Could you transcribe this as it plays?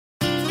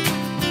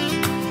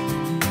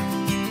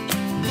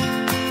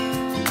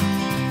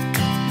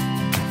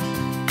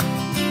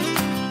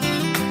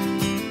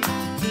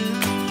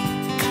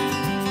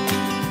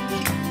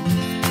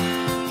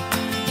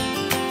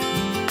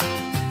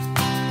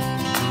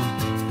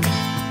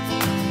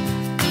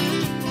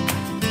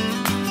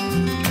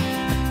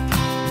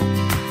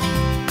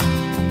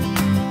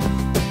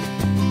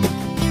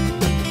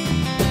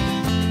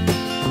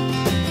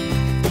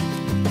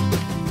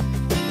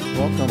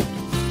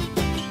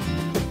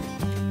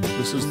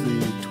This is the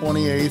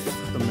 28th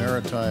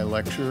Emeriti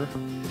lecture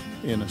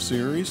in a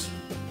series.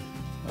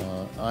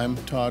 I'm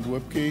Todd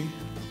Whipke,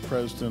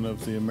 president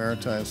of the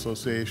Emeriti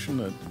Association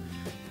that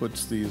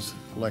puts these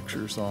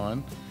lectures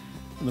on.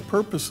 And the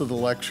purpose of the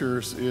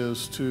lectures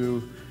is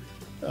to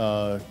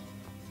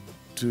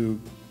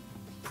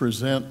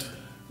present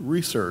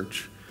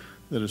research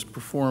that is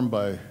performed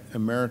by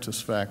emeritus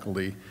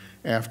faculty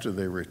after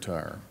they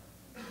retire.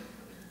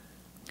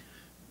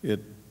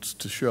 It's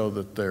to show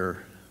that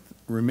they're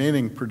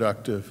remaining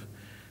productive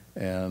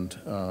and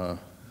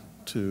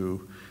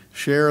to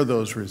share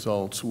those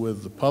results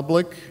with the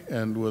public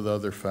and with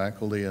other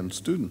faculty and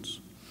students.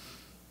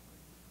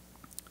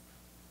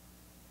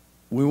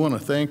 We want to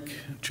thank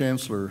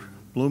Chancellor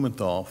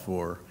Blumenthal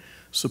for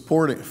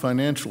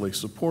financially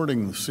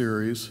supporting the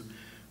series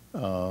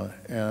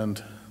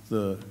and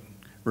the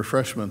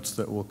refreshments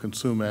that we'll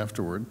consume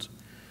afterwards.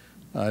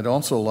 I'd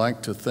also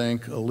like to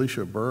thank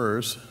Alicia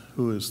Burrs,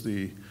 who is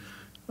the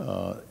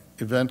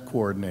event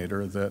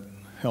coordinator that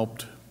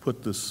helped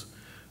put this,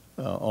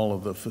 all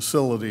of the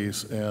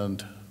facilities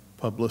and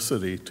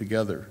publicity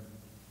together.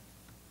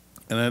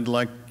 And I'd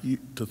like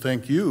to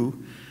thank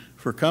you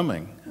for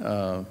coming.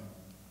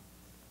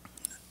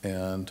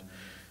 And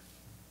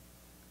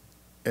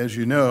as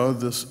you know,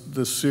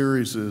 this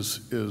series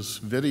is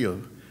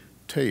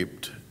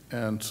videotaped.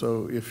 And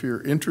so if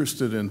you're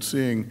interested in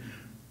seeing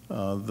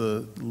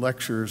the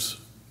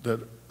lectures that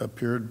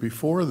appeared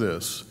before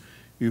this,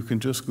 you can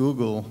just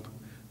Google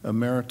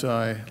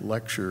Emeriti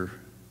lectures,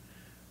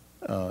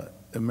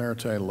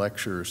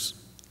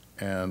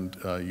 and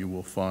you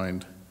will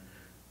find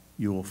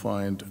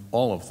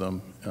all of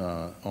them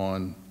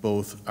on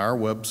both our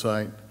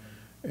website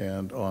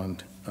and on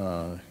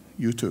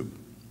YouTube.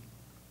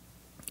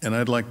 And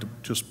I'd like to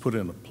just put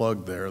in a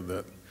plug there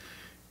that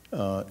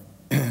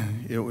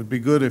it would be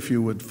good if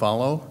you would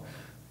follow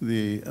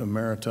the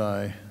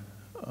Emeriti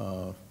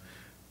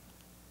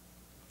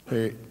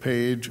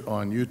page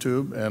on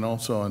YouTube and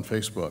also on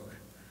Facebook.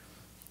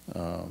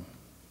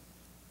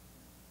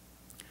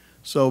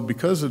 So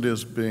because it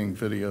is being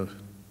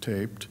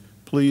videotaped,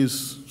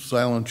 please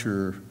silence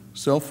your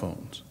cell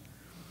phones.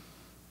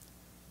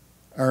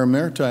 Our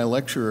Emeriti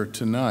lecturer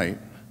tonight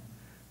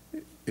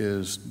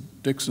is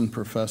Dickson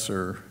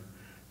Professor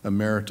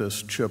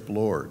Emeritus Chip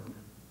Lord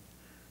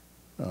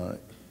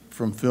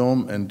from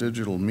Film and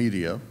Digital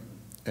Media,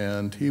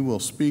 and he will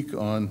speak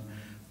on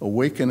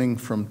awakening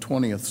from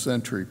 20th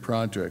century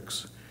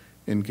projects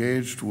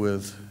engaged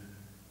with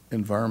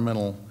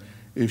environmental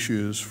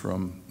issues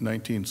from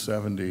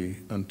 1970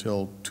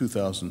 until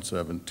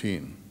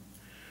 2017.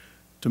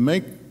 To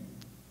make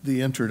the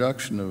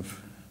introduction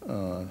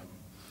of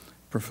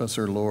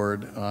Professor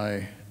Lord,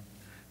 I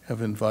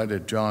have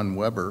invited John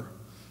Weber,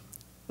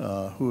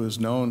 who has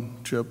known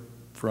Chip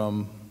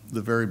from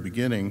the very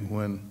beginning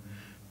when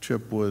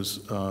Chip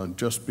was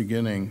just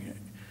beginning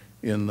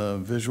in the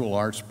visual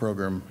arts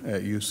program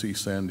at UC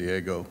San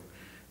Diego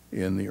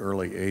in the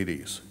early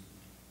 80s.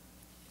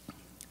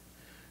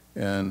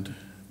 And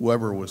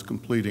Weber was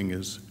completing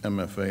his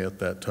MFA at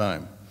that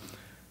time.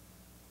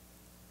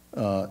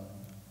 A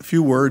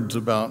few words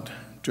about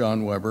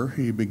John Weber.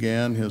 He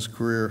began his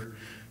career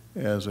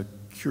as a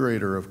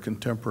curator of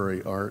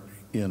contemporary art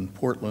in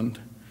Portland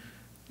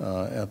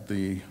at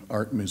the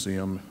Art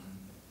Museum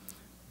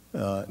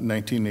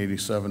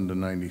 1987 to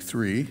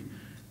 93,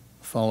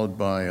 followed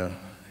by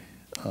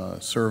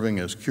serving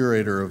as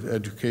curator of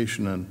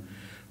education and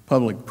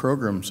public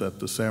programs at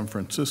the San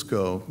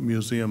Francisco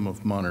Museum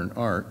of Modern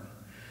Art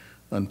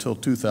until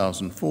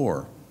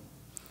 2004.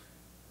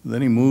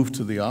 Then he moved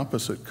to the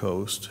opposite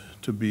coast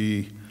to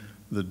be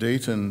the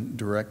Dayton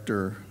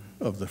director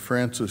of the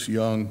Francis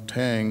Young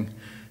Tang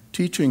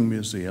Teaching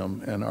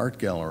Museum and Art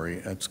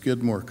Gallery at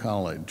Skidmore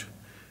College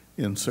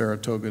in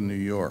Saratoga, New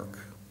York.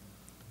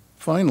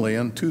 Finally,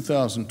 in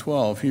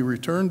 2012, he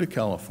returned to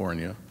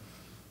California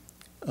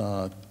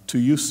to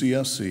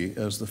UCSC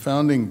as the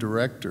founding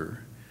director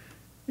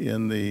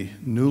in the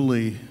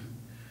newly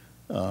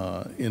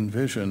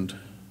envisioned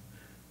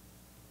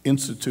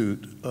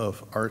Institute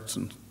of Arts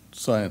and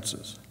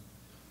Sciences.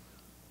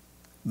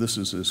 This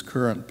is his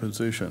current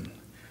position.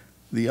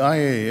 The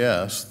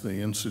IAS, the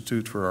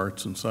Institute for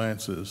Arts and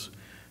Sciences,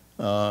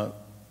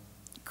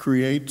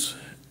 creates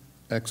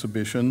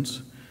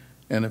exhibitions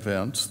and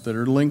events that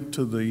are linked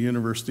to the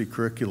university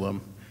curriculum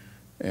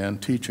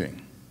and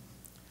teaching.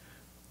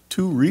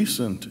 Two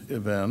recent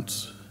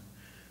events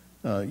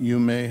you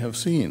may have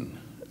seen: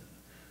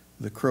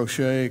 the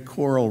Crochet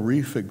Coral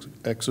Reef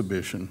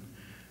exhibition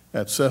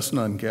at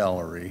Cessna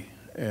Gallery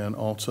and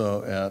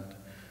also at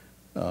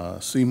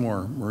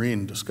Seymour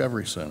Marine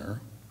Discovery Center,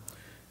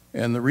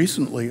 and the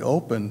recently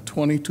opened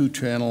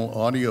 22-channel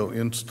audio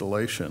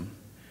installation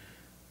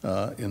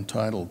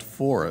entitled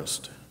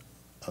Forest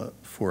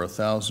for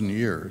 1,000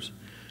 Years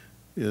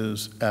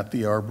is at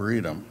the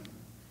Arboretum.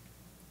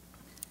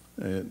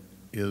 It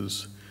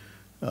is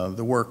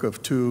the work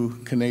of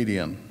two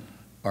Canadian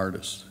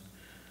artists.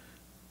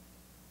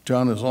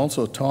 John has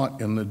also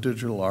taught in the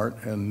Digital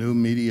Art and New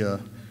Media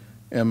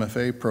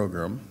MFA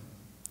program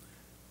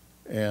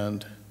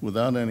And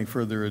without any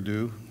further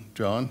ado,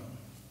 John,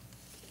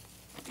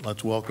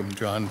 let's welcome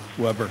John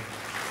Weber.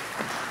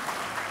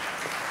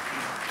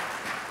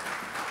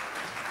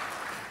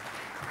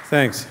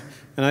 Thanks.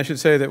 And I should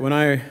say that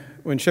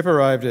when Chip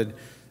arrived at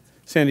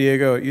San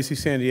Diego, at UC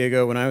San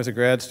Diego, when I was a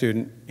grad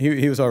student,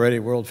 he was already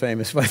world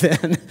famous by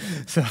then.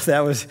 So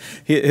that was,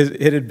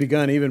 it had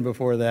begun even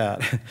before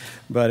that.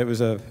 But it was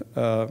a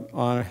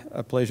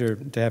pleasure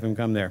to have him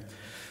come there.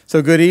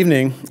 So good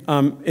evening.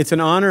 It's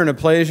an honor and a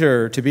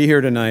pleasure to be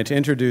here tonight to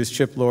introduce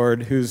Chip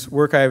Lord, whose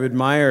work I've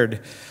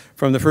admired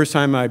from the first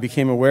time I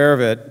became aware of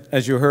it,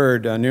 as you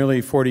heard,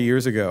 nearly 40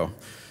 years ago.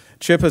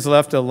 Chip has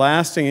left a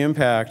lasting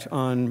impact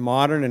on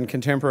modern and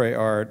contemporary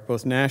art,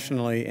 both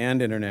nationally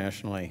and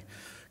internationally.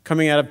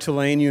 Coming out of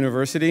Tulane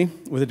University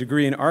with a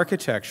degree in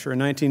architecture in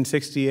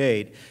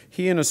 1968,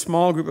 he and a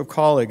small group of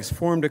colleagues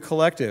formed a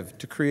collective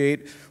to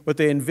create what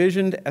they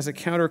envisioned as a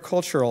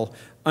countercultural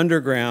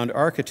underground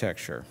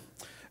architecture.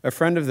 A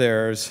friend of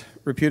theirs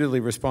reputedly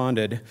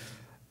responded,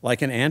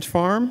 "Like an ant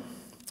farm?"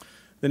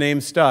 The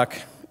name stuck,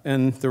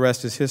 and the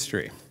rest is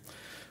history.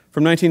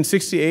 From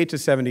 1968 to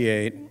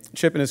 78,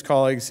 Chip and his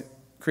colleagues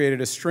created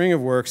a string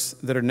of works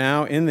that are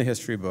now in the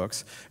history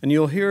books, and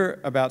you'll hear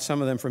about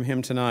some of them from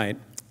him tonight,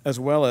 as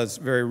well as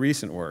very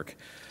recent work.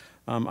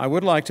 I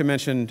would like to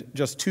mention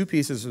just two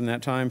pieces from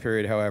that time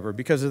period, however,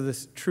 because of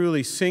this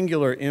truly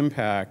singular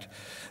impact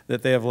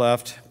that they have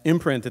left,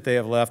 imprint that they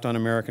have left on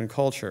American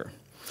culture.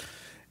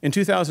 In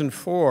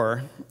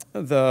 2004,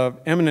 the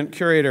eminent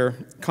curator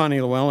Connie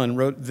Llewellyn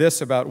wrote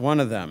this about one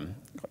of them,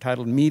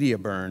 titled Media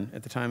Burn,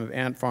 at the time of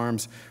Ant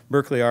Farm's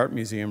Berkeley Art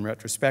Museum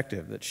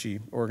retrospective that she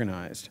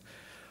organized.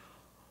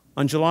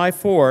 On July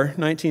 4,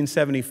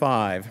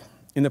 1975,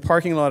 in the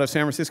parking lot of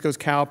San Francisco's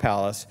Cow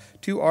Palace,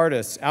 two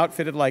artists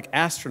outfitted like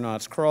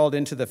astronauts crawled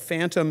into the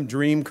Phantom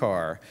Dream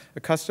Car, a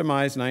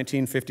customized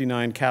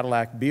 1959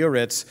 Cadillac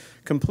Biarritz,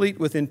 complete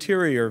with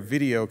interior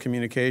video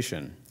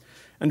communication,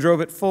 and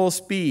drove at full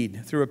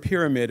speed through a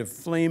pyramid of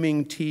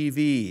flaming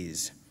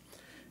TVs.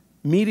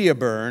 Media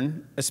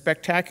Burn, a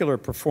spectacular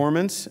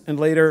performance, and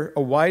later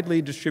a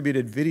widely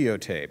distributed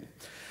videotape,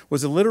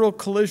 was a literal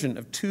collision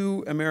of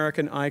two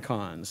American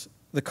icons,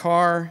 the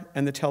car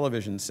and the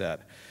television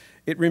set.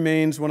 It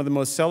remains one of the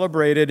most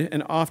celebrated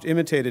and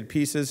oft-imitated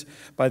pieces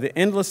by the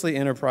endlessly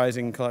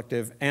enterprising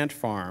collective Ant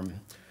Farm,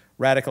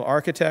 radical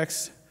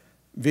architects,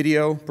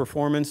 video,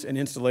 performance, and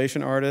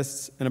installation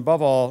artists, and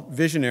above all,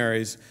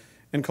 visionaries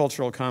and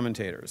cultural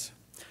commentators.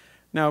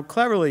 Now,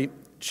 cleverly,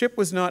 Chip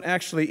was not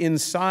actually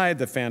inside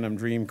the Phantom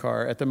Dream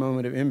Car at the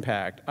moment of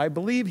impact. I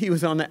believe he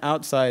was on the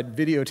outside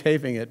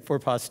videotaping it for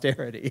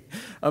posterity,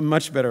 a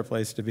much better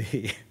place to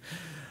be.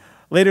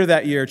 Later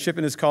that year, Chip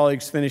and his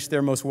colleagues finished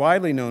their most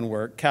widely known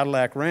work,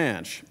 Cadillac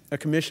Ranch, a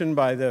commission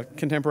by the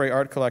contemporary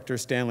art collector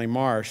Stanley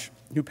Marsh,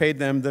 who paid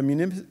them the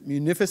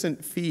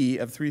munificent fee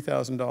of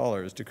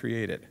 $3,000 to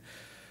create it.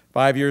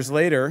 5 years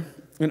later,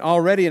 and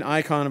already an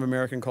icon of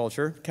American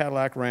culture,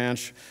 Cadillac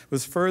Ranch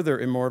was further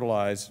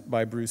immortalized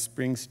by Bruce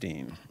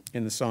Springsteen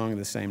in the song of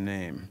the same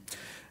name.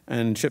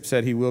 And Chip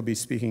said he will be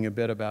speaking a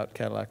bit about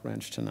Cadillac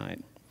Ranch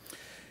tonight.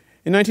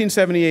 In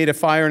 1978, a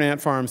fire in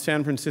Ant Farm's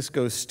San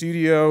Francisco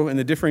studio and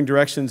the differing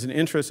directions and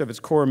interests of its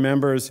core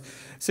members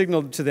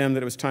signaled to them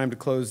that it was time to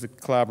close the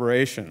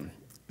collaboration.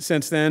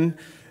 Since then,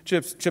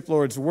 Chip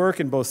Lord's work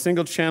in both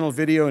single-channel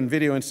video and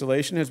video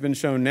installation has been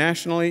shown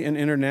nationally and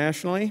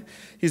internationally.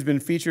 He's been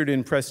featured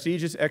in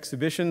prestigious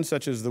exhibitions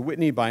such as the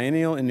Whitney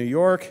Biennial in New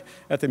York,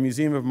 at the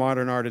Museum of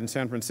Modern Art in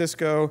San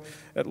Francisco,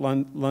 at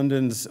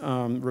London's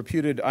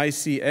reputed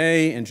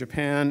ICA in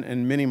Japan,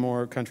 and many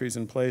more countries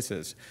and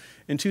places.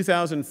 In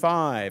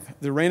 2005,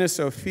 the Reina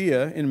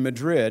Sofia in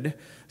Madrid,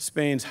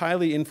 Spain's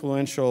highly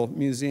influential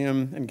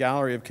museum and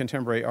gallery of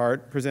contemporary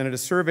art, presented a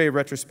survey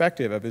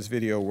retrospective of his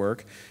video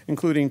work,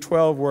 including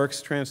 12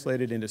 works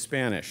translated into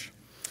Spanish.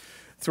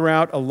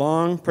 Throughout a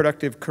long,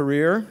 productive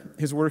career,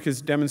 his work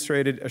has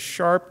demonstrated a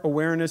sharp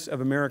awareness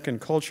of American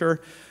culture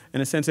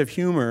and a sense of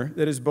humor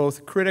that is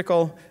both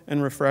critical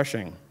and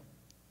refreshing.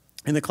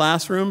 In the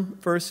classroom,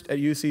 first at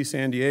UC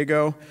San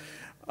Diego,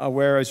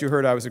 where, as you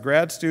heard, I was a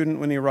grad student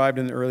when he arrived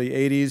in the early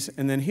 80s,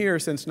 and then here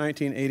since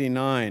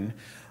 1989.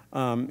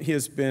 He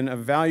has been a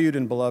valued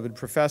and beloved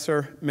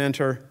professor,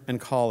 mentor,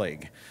 and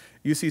colleague.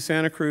 UC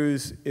Santa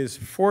Cruz is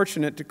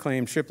fortunate to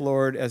claim Chip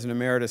Lord as an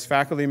emeritus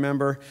faculty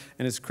member,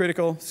 and his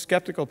critical,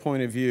 skeptical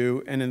point of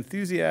view and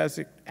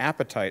enthusiastic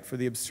appetite for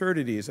the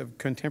absurdities of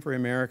contemporary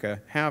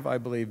America have, I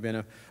believe,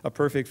 been a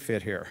perfect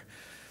fit here.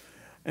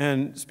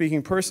 And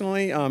speaking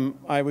personally,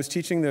 I was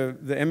teaching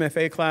the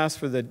MFA class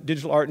for the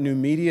Digital Art and New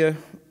Media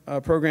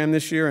program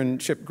this year,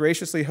 and Chip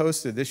graciously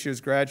hosted this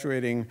year's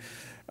graduating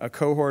a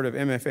cohort of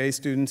MFA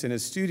students in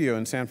his studio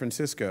in San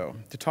Francisco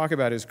to talk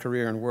about his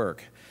career and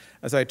work.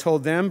 As I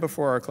told them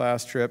before our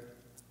class trip,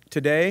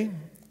 today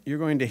you're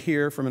going to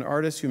hear from an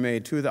artist who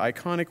made two of the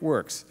iconic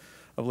works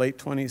of late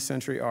 20th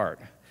century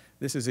art.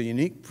 This is a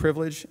unique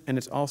privilege, and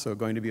it's also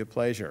going to be a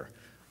pleasure.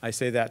 I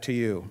say that to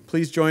you.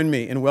 Please join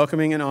me in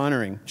welcoming and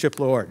honoring Chip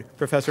Lord,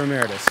 Professor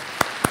Emeritus.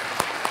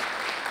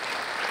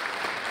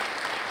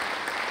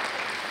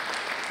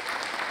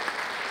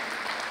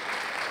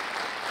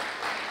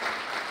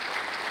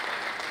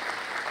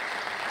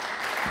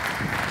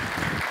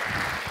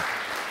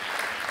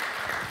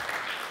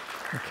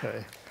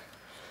 Okay.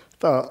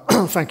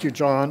 Thank you,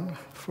 John,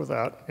 for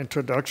that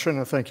introduction,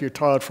 and thank you,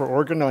 Todd, for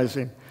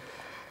organizing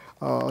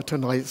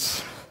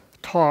tonight's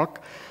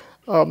talk.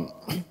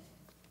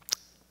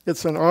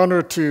 It's an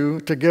honor to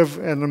give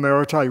an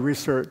Emeriti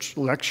research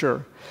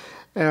lecture.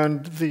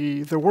 And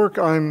the work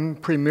I'm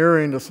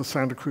premiering as the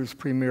Santa Cruz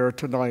premiere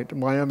tonight,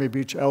 Miami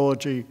Beach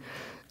Elegy,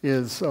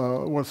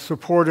 was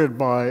supported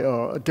by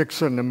a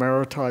Dickson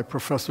Emeriti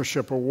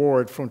Professorship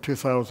Award from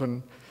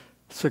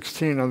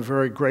 2016. I'm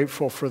very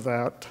grateful for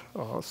that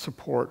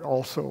support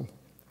also.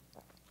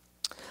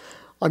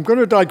 I'm going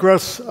to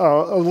digress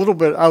a little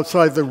bit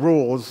outside the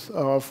rules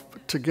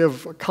to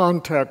give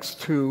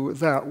context to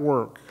that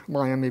work,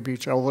 Miami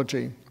Beach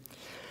Elegy.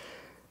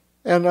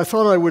 And I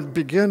thought I would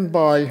begin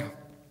by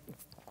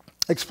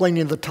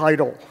explaining the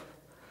title.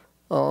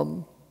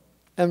 And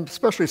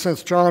especially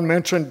since John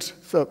mentioned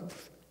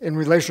in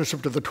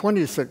relationship to the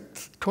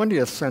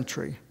 20th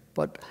century,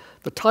 but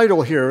the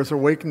title here is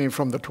Awakening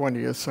from the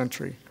 20th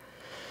Century.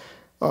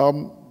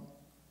 The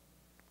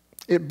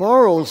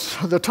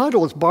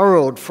title is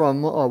borrowed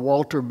from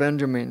Walter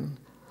Benjamin,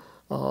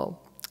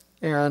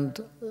 and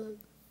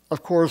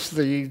of course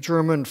the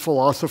German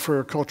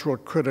philosopher, cultural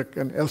critic,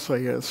 and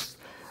essayist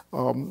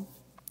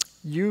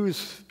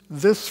used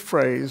this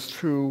phrase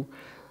to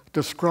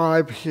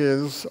describe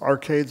his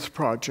Arcades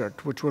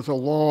project, which was a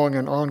long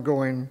and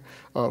ongoing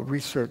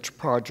research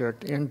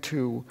project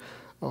into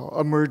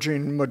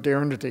emerging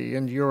modernity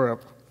in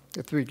Europe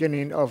at the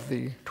beginning of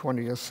the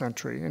 20th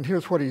century. And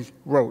here's what he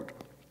wrote.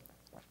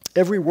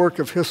 Every work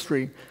of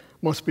history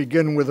must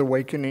begin with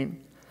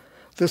awakening.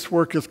 This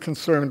work is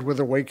concerned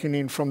with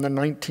awakening from the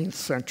 19th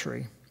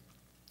century.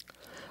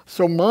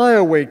 So my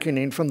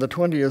awakening from the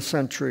 20th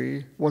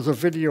century was a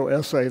video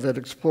essay that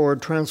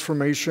explored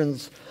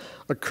transformations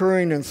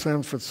occurring in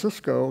San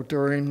Francisco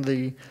during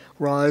the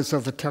rise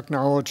of the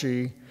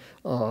technology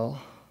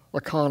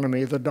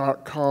economy, the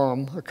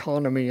dot-com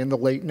economy in the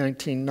late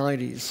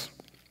 1990s,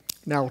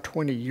 now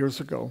 20 years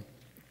ago.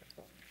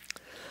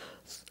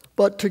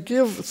 But to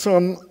give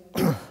some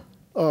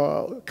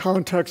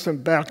context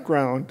and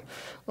background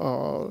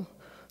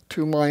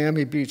to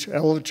Miami Beach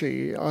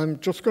Elegy, I'm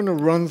just going to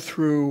run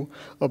through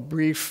a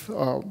brief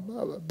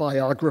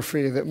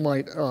biography that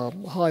might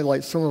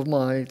highlight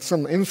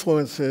some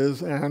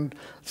influences and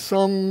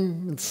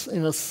some,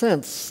 in a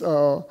sense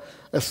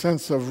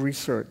of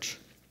research.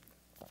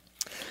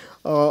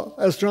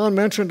 As John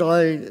mentioned,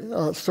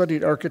 I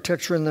studied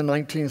architecture in the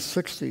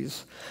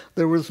 1960s.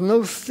 There was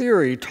no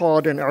theory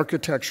taught in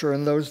architecture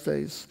in those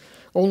days,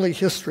 only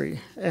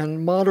history,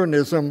 and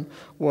modernism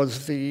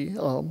was the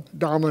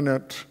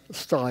dominant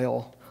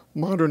style,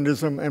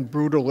 modernism and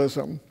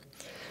brutalism.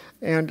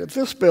 And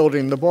this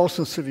building, the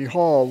Boston City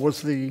Hall,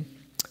 was the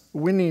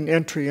winning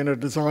entry in a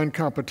design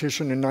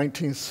competition in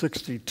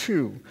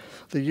 1962,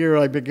 the year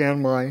I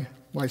began my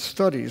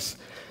studies.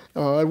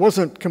 It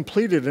wasn't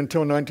completed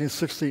until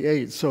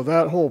 1968, so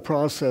that whole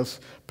process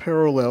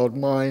paralleled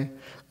my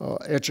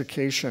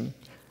education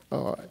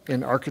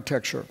in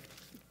architecture.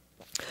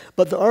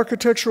 But the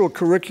architectural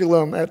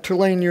curriculum at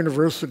Tulane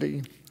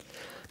University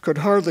could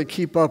hardly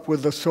keep up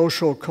with the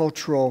social,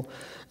 cultural,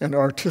 and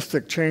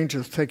artistic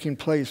changes taking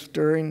place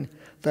during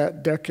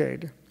that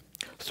decade.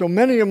 So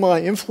many of my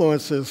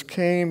influences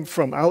came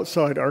from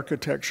outside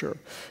architecture.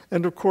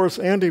 And of course,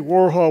 Andy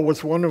Warhol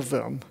was one of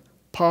them,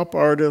 pop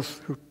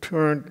artist who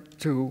turned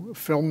to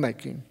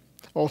filmmaking,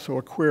 also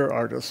a queer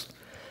artist.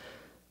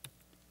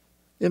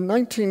 In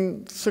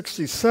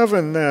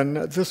 1967, then,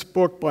 this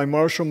book by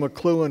Marshall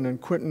McLuhan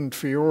and Quentin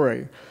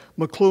Fiore.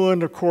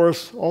 McLuhan, of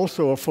course,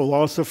 also a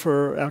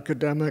philosopher,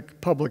 academic,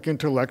 public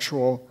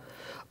intellectual,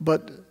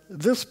 but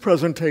this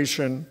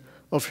presentation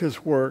of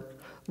his work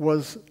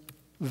was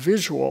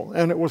visual,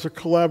 and it was a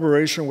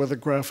collaboration with a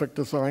graphic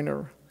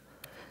designer.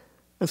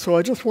 And so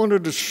I just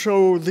wanted to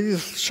show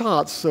these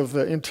shots of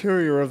the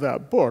interior of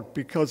that book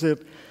because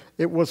it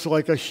was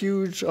like a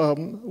huge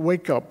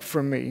wake-up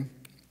for me.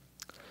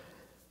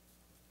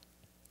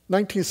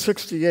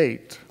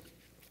 1968,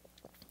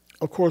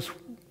 of course,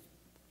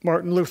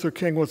 Martin Luther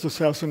King was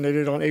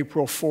assassinated on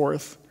April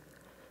 4th,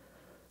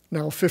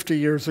 now 50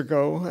 years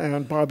ago,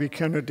 and Bobby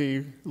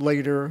Kennedy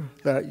later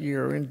that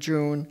year in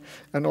June.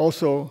 And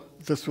also,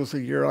 this was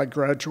the year I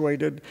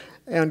graduated.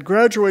 And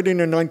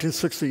graduating in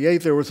 1968,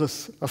 there was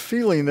a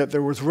feeling that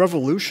there was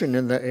revolution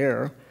in the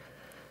air.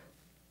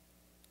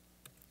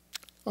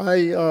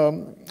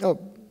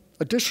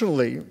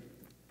 Additionally,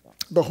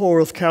 the Whole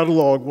Earth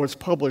Catalog was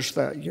published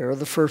that year,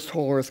 the first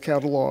Whole Earth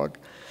Catalog.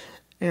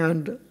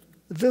 And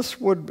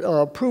this would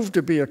prove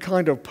to be a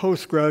kind of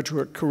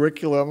postgraduate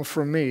curriculum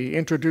for me,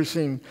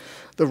 introducing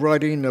the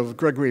writing of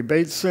Gregory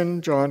Bateson,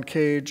 John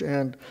Cage,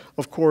 and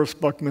of course,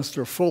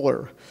 Buckminster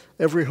Fuller.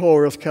 Every Whole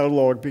Earth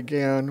Catalog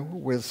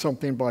began with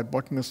something by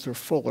Buckminster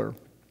Fuller.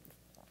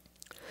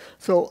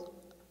 So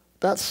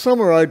that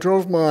summer, I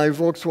drove my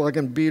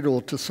Volkswagen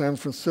Beetle to San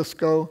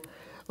Francisco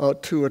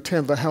to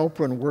attend the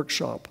Halpern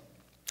workshop.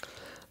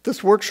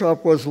 This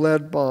workshop was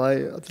led by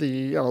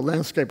the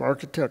landscape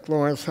architect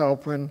Lawrence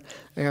Halprin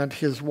and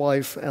his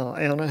wife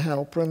Anna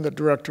Halprin, the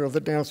director of the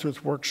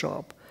Dancers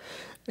Workshop.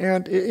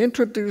 And it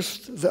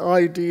introduced the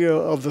idea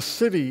of the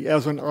city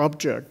as an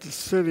object, the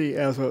city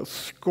as a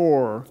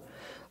score,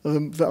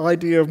 the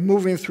idea of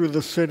moving through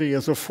the city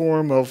as a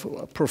form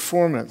of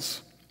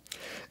performance.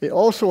 It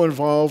also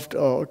involved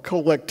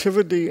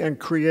collectivity and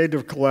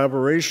creative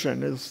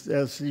collaboration,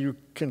 as you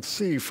can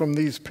see from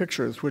these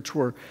pictures, which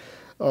were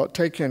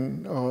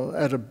taken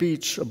at a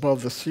beach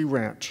above the Sea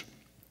Ranch.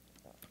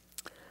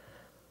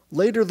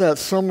 Later that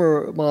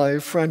summer, my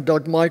friend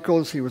Doug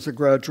Michaels, he was a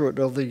graduate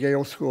of the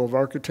Yale School of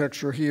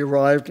Architecture, he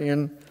arrived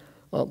in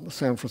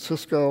San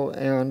Francisco,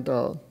 and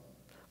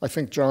I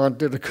think John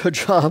did a good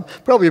job,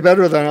 probably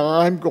better than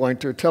I'm going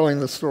to,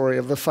 telling the story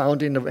of the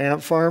founding of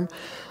Ant Farm.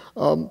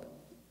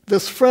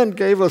 This friend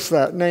gave us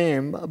that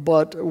name,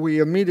 but we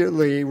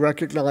immediately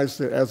recognized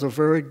it as a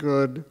very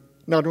good,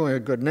 not only a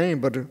good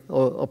name, but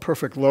a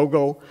perfect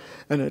logo,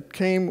 and it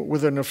came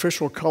with an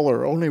official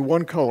color, only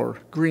one color,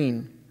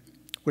 green,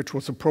 which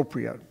was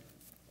appropriate.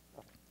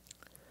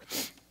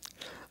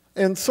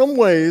 In some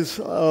ways,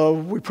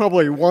 we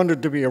probably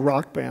wanted to be a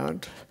rock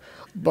band,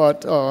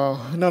 but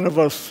none of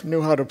us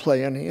knew how to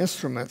play any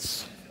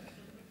instruments.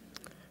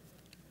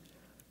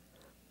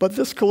 But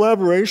this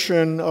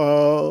collaboration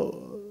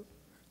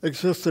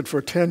existed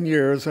for 10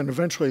 years and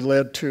eventually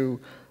led to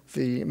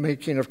the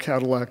making of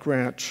Cadillac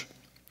Ranch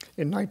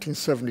in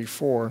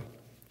 1974.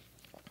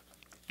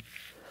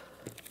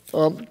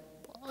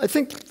 I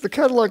think the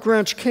Cadillac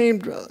Ranch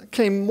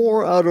came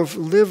more out of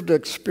lived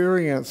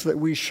experience that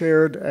we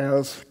shared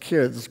as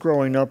kids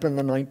growing up in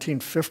the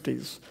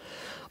 1950s.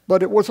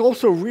 But it was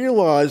also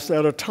realized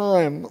at a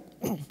time,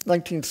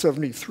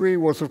 1973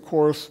 was, of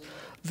course,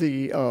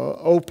 the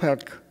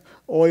OPEC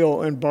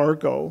oil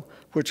embargo,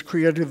 which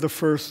created the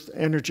first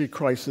energy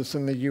crisis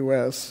in the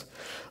US.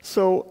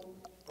 So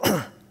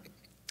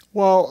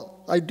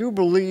while I do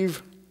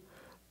believe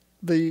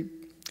the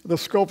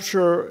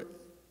sculpture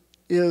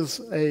is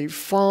a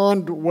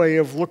fond way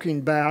of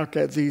looking back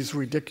at these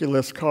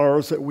ridiculous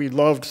cars that we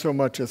loved so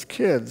much as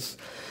kids,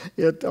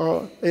 it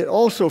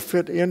also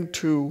fit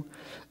into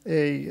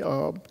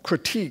a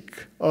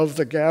critique of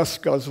the gas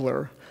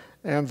guzzler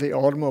and the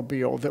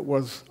automobile that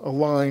was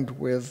aligned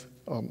with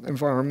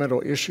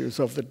environmental issues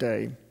of the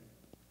day.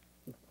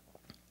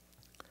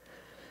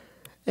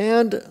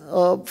 And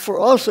for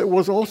us, it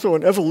was also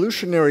an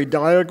evolutionary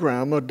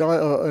diagram,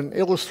 an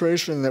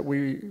illustration that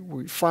we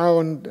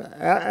found.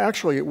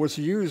 Actually, it was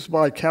used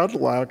by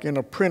Cadillac in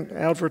a print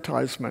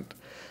advertisement.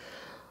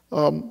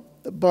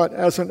 But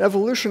as an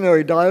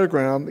evolutionary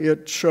diagram,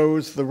 it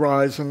shows the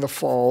rise and the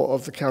fall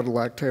of the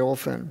Cadillac tail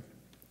fin.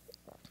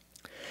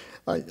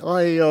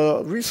 I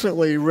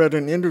recently read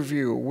an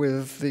interview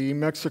with the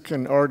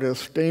Mexican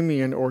artist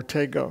Damian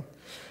Ortega.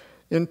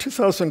 In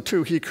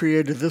 2002, he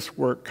created this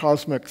work,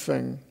 Cosmic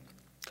Thing,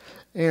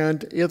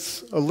 and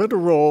it's a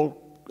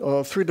literal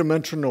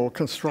three-dimensional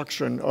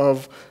construction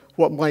of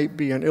what might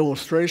be an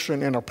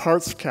illustration in a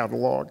parts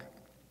catalog.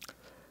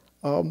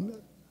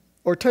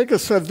 Ortega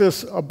said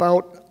this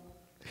about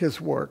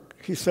his work.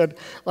 He said,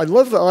 "I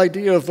love the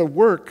idea of the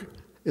work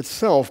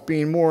itself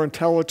being more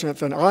intelligent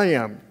than I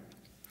am,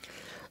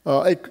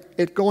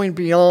 it going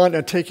beyond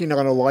and taking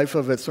on a life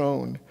of its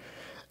own."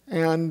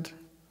 And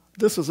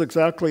this is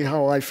exactly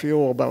how I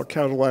feel about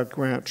Cadillac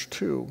Ranch,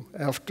 too,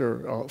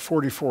 after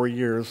 44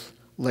 years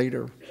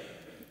later.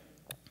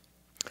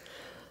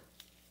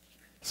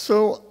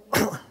 So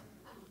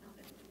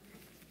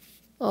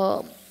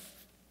I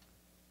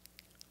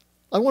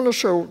want to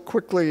show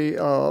quickly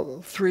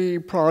 3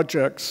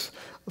 projects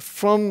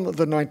from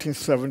the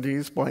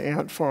 1970s by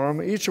Ant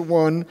Farm, each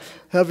one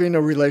having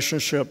a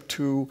relationship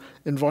to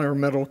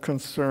environmental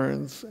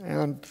concerns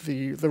and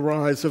the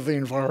rise of the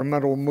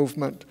environmental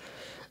movement.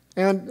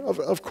 And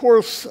of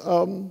course,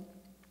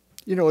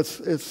 you know,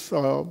 it's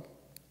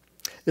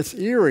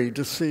eerie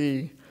to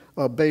see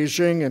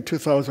Beijing in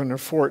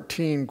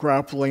 2014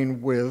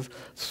 grappling with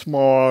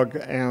smog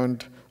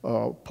and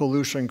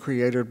pollution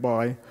created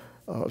by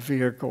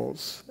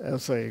vehicles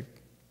as a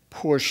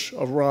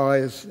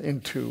rise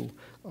into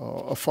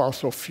a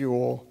fossil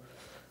fuel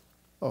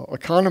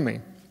economy.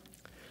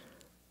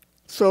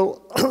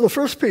 So the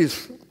first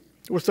piece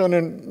was done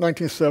in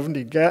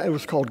 1970. It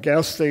was called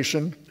Gas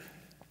Station.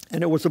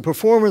 And it was a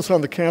performance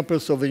on the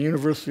campus of the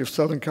University of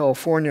Southern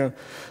California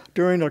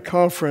during a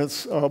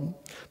conference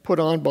put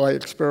on by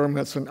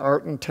Experiments in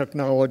Art and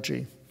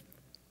Technology.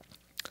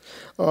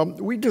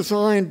 We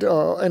designed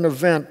an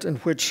event in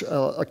which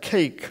a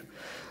cake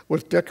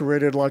was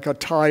decorated like a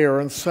tire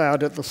and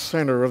sat at the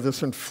center of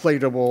this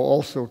inflatable,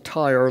 also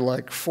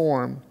tire-like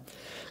form.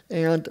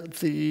 And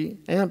the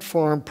Ant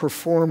Farm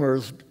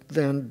performers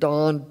then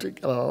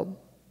donned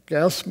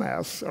gas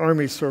masks,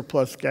 Army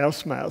surplus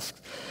gas masks.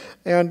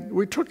 And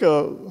we took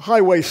a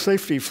highway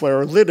safety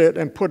flare, lit it,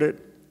 and put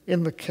it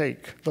in the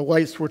cake. The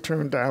lights were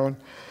turned down.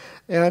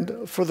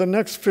 And for the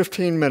next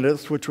 15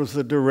 minutes, which was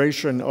the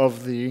duration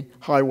of the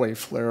highway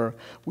flare,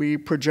 we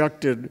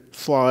projected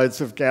slides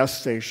of gas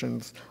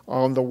stations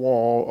on the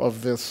wall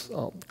of this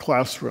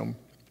classroom.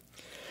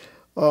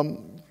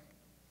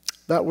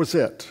 That was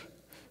it.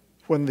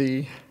 When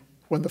the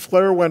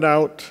flare went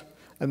out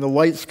and the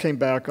lights came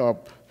back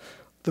up,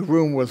 the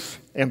room was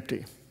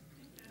empty.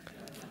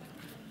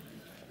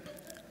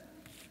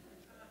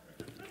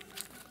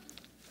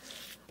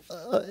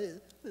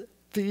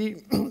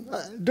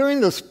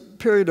 During this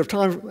period of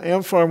time,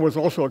 AmFarm was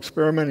also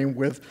experimenting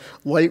with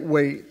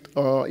lightweight,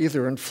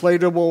 either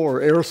inflatable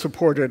or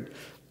air-supported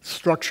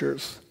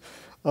structures.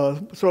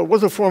 So it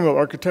was a form of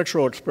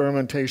architectural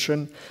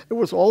experimentation. It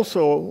was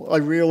also, I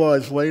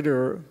realized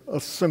later,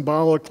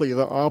 symbolically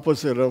the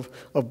opposite of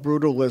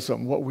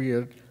brutalism, what we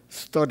had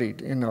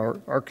studied in our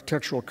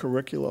architectural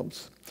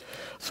curriculums.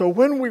 So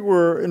when we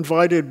were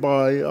invited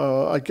by,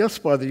 I guess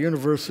by the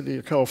University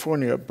of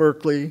California at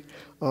Berkeley,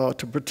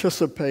 to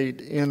participate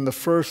in the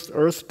first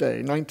Earth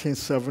Day,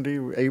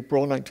 1970,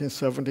 April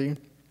 1970,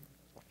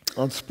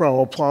 on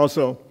Sproul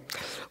Plaza.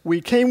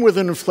 We came with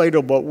an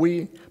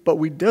inflatable, but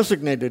we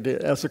designated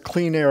it as a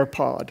clean air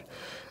pod.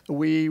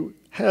 We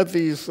had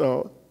these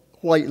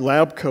white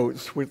lab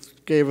coats,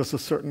 which gave us a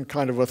certain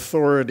kind of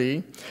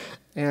authority,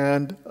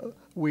 and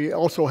we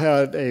also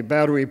had a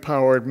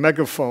battery-powered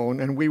megaphone,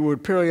 and we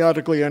would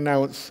periodically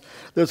announce,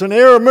 "There's an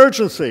air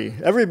emergency,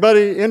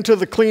 everybody into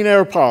the clean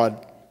air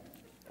pod."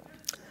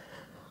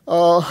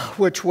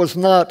 Which was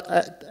not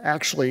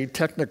actually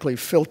technically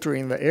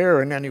filtering the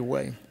air in any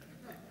way.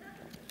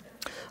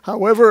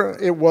 However,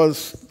 it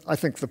was, I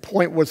think the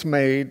point was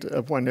made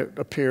when it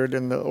appeared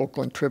in the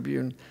Oakland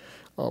Tribune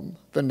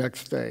the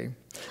next day.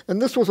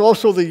 And this was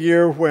also the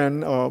year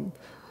when,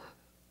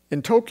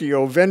 in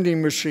Tokyo,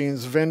 vending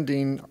machines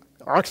vending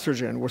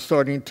oxygen were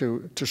starting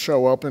to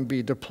show up and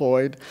be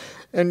deployed.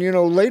 And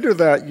later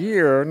that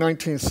year,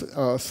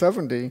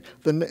 1970,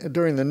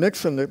 during the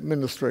Nixon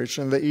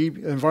administration, the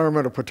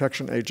Environmental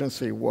Protection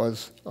Agency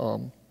was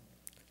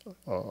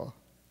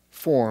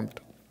formed.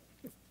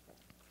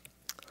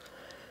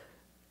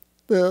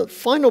 The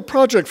final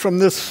project from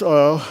this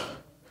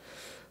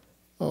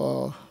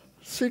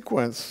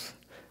sequence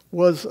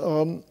was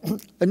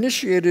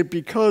initiated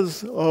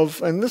because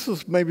of, and this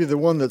is maybe the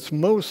one that's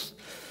most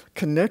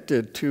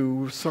connected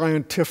to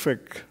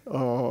scientific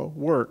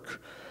work,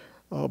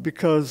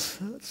 because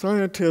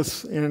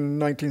scientists in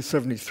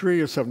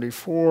 1973 or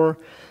 74,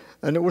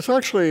 and it was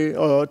actually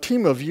a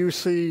team of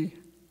UC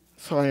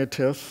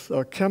scientists,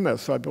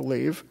 chemists, I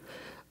believe,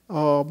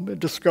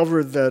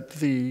 discovered that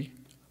the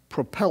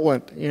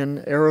propellant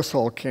in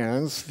aerosol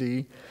cans,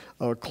 the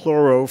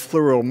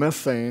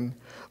chlorofluoromethane,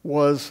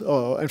 was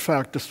in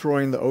fact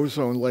destroying the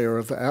ozone layer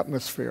of the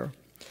atmosphere.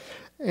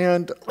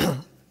 And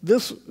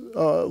this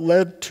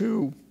led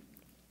to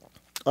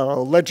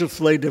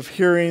legislative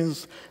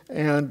hearings,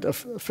 and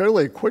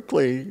fairly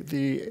quickly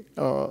the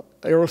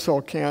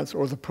aerosol cans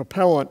or the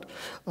propellant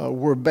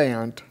were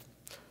banned.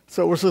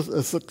 So it was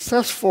a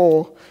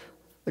successful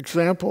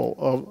example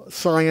of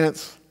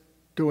science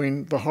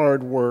doing the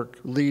hard work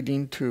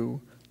leading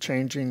to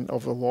changing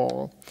of the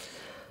law.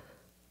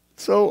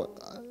 So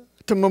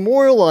to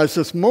memorialize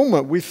this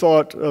moment, we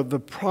thought the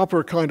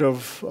proper kind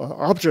of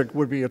object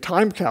would be a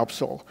time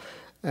capsule,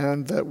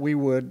 and that we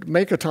would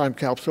make a time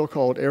capsule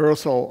called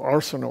Aerosol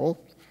Arsenal,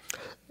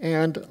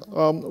 and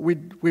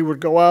we would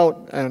go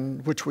out,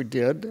 and which we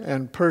did,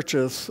 and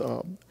purchase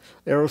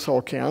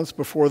aerosol cans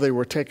before they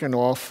were taken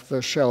off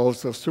the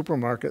shelves of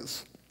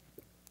supermarkets.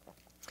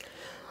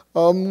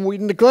 We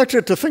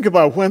neglected to think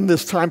about when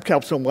this time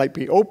capsule might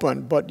be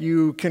open, but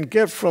you can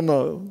get from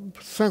a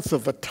sense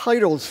of the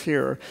titles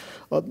here,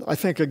 I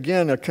think,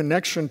 again, a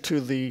connection to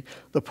the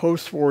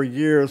post-war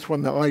years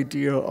when the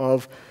idea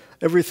of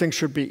everything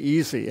should be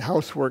easy,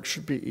 housework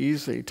should be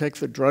easy, take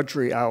the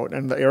drudgery out,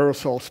 and the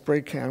aerosol spray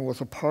can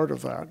was a part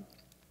of that.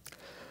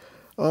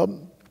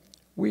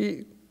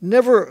 We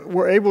never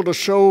were able to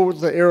show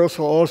the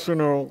aerosol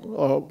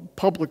arsenal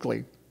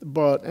publicly,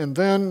 and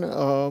then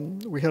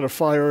we had a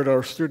fire at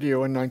our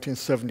studio in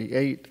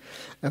 1978,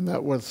 and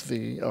that was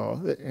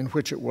in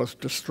which it was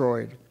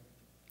destroyed.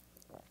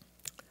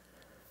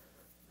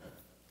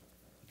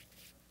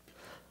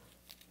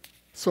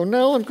 So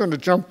now I'm going to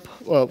jump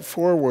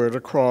forward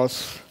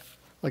across,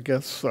 I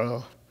guess,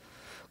 a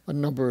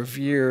number of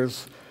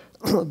years,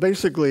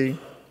 basically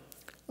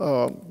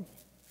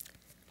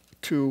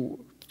to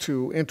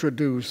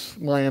introduce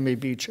Miami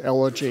Beach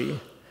Elegy.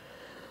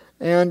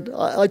 And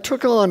I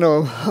took on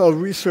a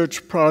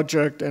research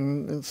project,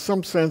 and in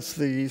some sense,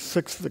 the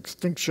Sixth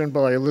Extinction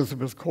by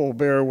Elizabeth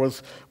Colbert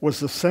was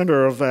the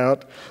center of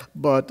that,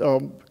 but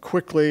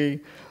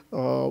quickly,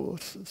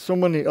 so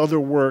many other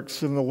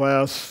works in the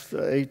last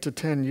 8 to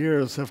 10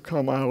 years have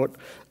come out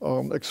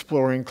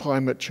exploring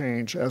climate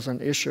change as an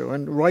issue,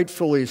 and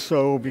rightfully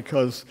so,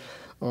 because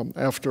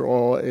after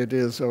all, it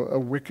is a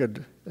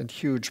wicked and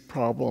huge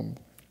problem.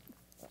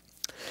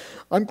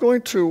 I'm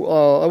going to,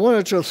 I want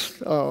to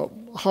just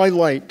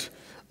highlight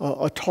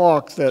a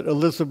talk that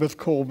Elizabeth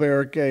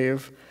Colbert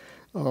gave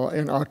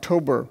in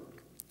October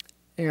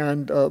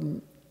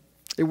And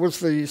it was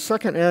the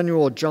second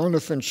annual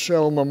Jonathan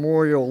Shell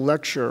Memorial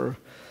Lecture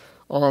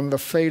on the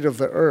Fate of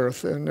the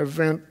Earth, an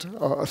event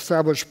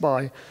established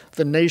by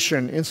the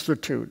Nation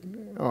Institute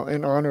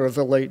in honor of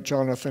the late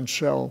Jonathan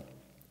Shell.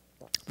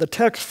 The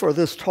text for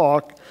this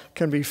talk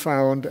can be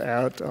found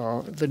at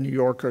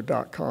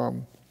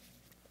thenewyorker.com.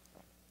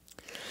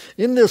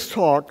 In this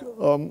talk,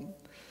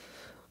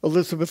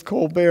 Elizabeth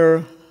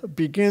Colbert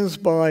begins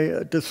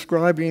by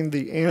describing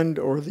the end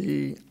or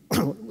the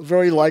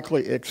very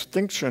likely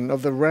extinction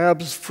of the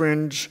Rab's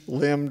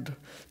fringe-limbed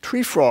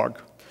tree frog,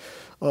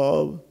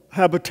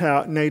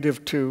 habitat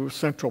native to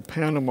central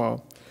Panama.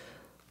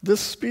 This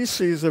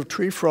species of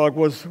tree frog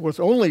was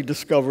only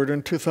discovered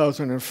in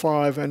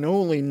 2005 and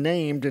only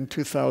named in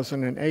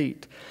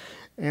 2008.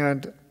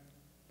 And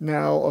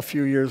now, a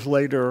few years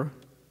later,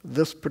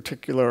 this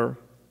particular,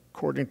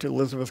 according to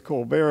Elizabeth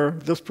Colbert,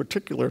 this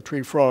particular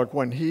tree frog,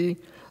 when he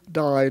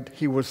died,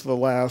 he was the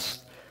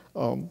last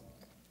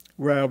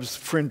Rab's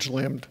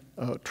fringe-limbed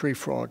tree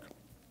frog.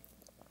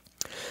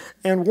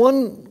 And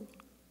one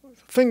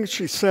thing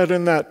she said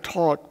in that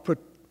talk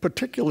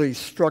particularly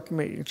struck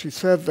me. She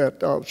said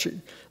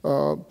that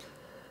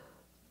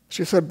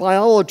she said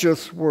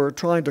biologists were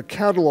trying to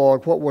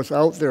catalog what was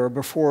out there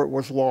before it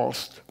was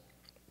lost.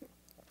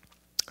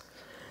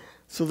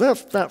 So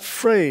that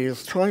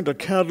phrase, trying to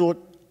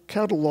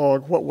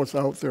catalog what was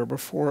out there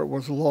before it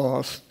was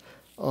lost,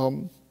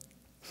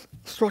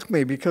 struck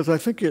me because I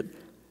think it,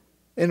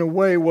 in a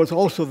way, was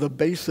also the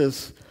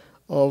basis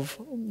of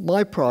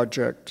my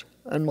project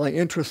and my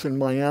interest in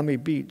Miami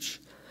Beach.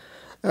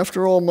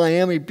 After all,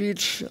 Miami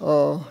Beach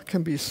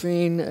can be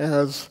seen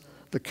as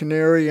the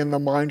canary in the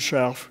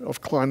mineshaft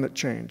of climate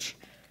change.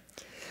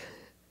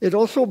 It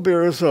also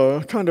bears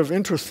a kind of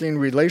interesting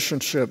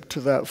relationship to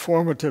that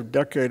formative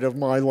decade of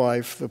my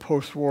life, the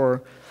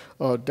post-war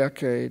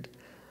decade,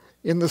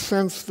 in the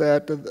sense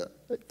that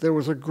there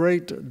was a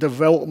great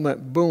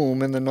development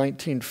boom in the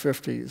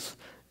 1950s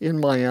in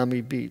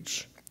Miami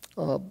Beach.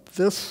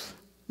 This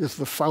is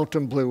the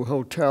Fontainebleau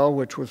Hotel,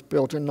 which was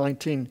built in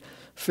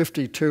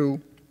 1952,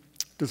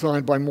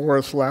 designed by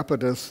Morris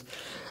Lapidus.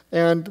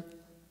 And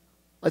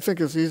I think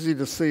it's easy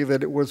to see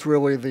that it was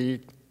really the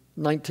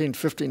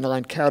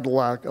 1959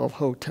 Cadillac of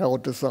hotel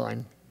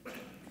design.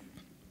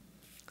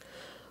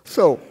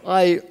 So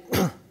I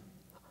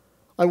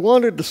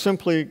wanted to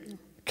simply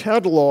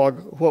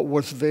catalog what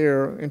was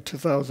there in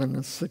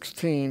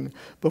 2016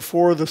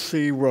 before the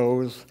sea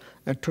rose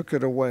and took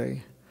it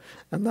away.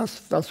 And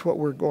that's what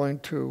we're going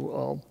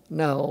to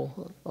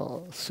now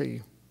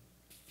see.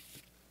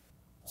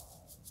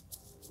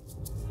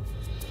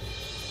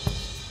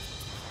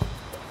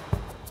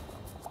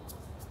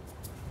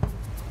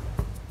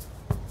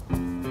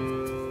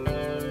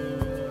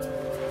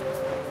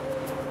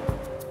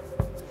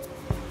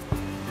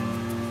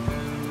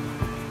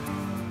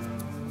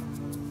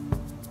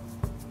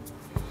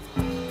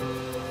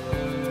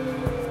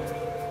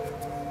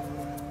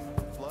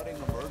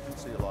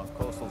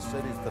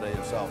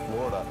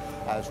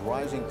 As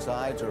rising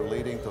tides are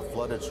leading to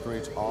flooded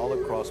streets all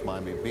across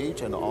Miami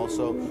Beach and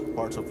also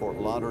parts of Fort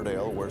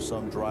Lauderdale where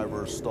some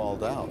drivers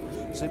stalled out.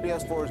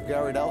 CBS 4's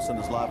Gary Nelson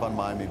is live on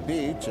Miami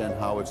Beach and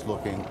how it's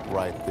looking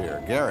right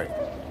there. Gary.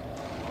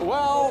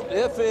 Well,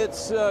 if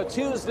it's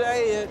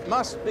Tuesday, it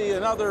must be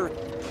another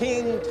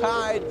king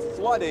tide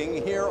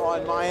flooding here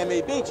on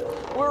Miami Beach.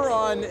 We're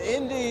on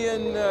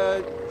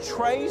Indian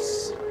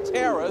Trace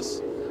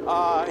Terrace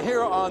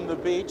here on the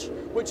beach,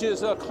 which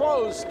is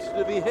closed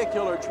to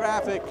vehicular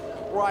traffic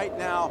right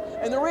now.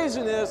 And the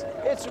reason is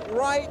it's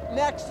right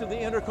next to the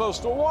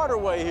intercoastal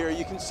waterway here.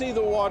 You can see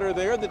the water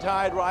there. The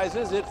tide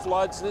rises, it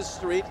floods this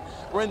street,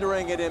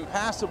 rendering it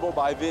impassable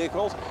by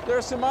vehicles. There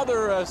are some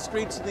other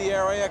streets in the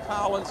area,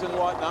 Collins and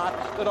whatnot,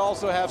 that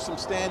also have some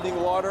standing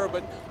water,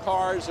 but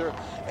cars are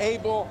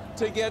able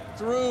to get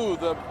through.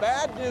 The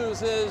bad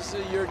news is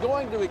you're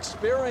going to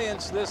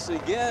experience this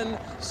again,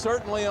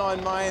 certainly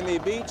on Miami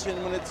Beach,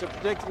 and when it's a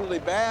particularly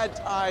bad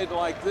tide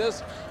like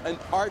this and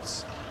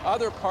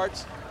other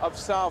parts of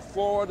South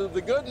Florida.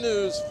 The good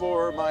news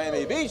for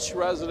Miami Beach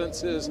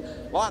residents is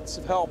lots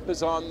of help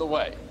is on the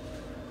way.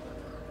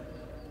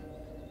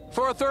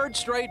 For a third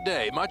straight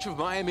day, much of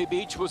Miami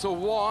Beach was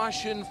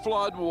awash in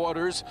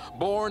floodwaters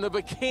born of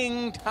a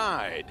king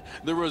tide,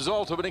 the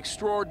result of an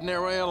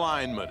extraordinary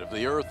alignment of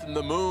the earth and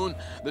the moon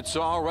that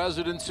saw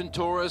residents and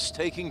tourists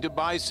taking to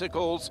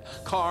bicycles,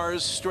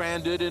 cars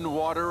stranded in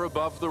water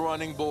above the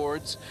running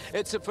boards.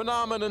 It's a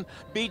phenomenon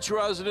beach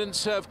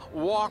residents have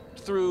walked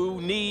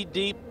through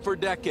knee-deep for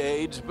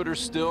decades, but are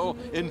still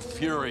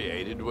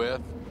infuriated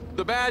with.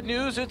 The bad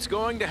news, it's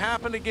going to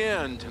happen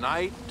again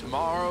tonight,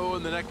 tomorrow,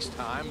 and the next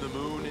time the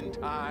moon and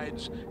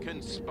tides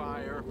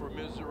conspire for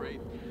misery.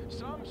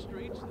 Some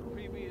streets that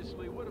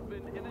previously would have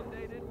been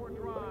inundated were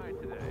dry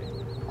today.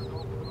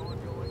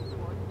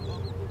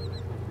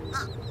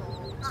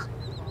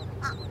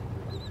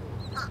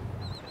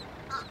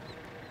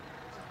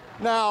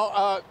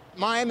 Now,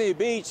 Miami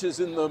Beach is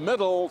in the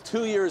middle,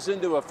 2 years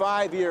into a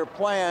 5-year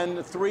plan,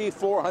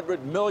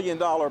 $400 million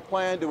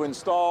plan to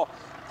install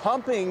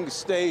pumping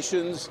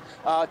stations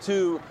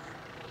to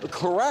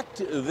correct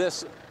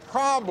this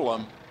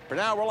problem. For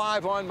now, we're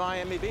live on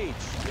Miami Beach.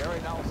 Gary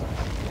Nelson.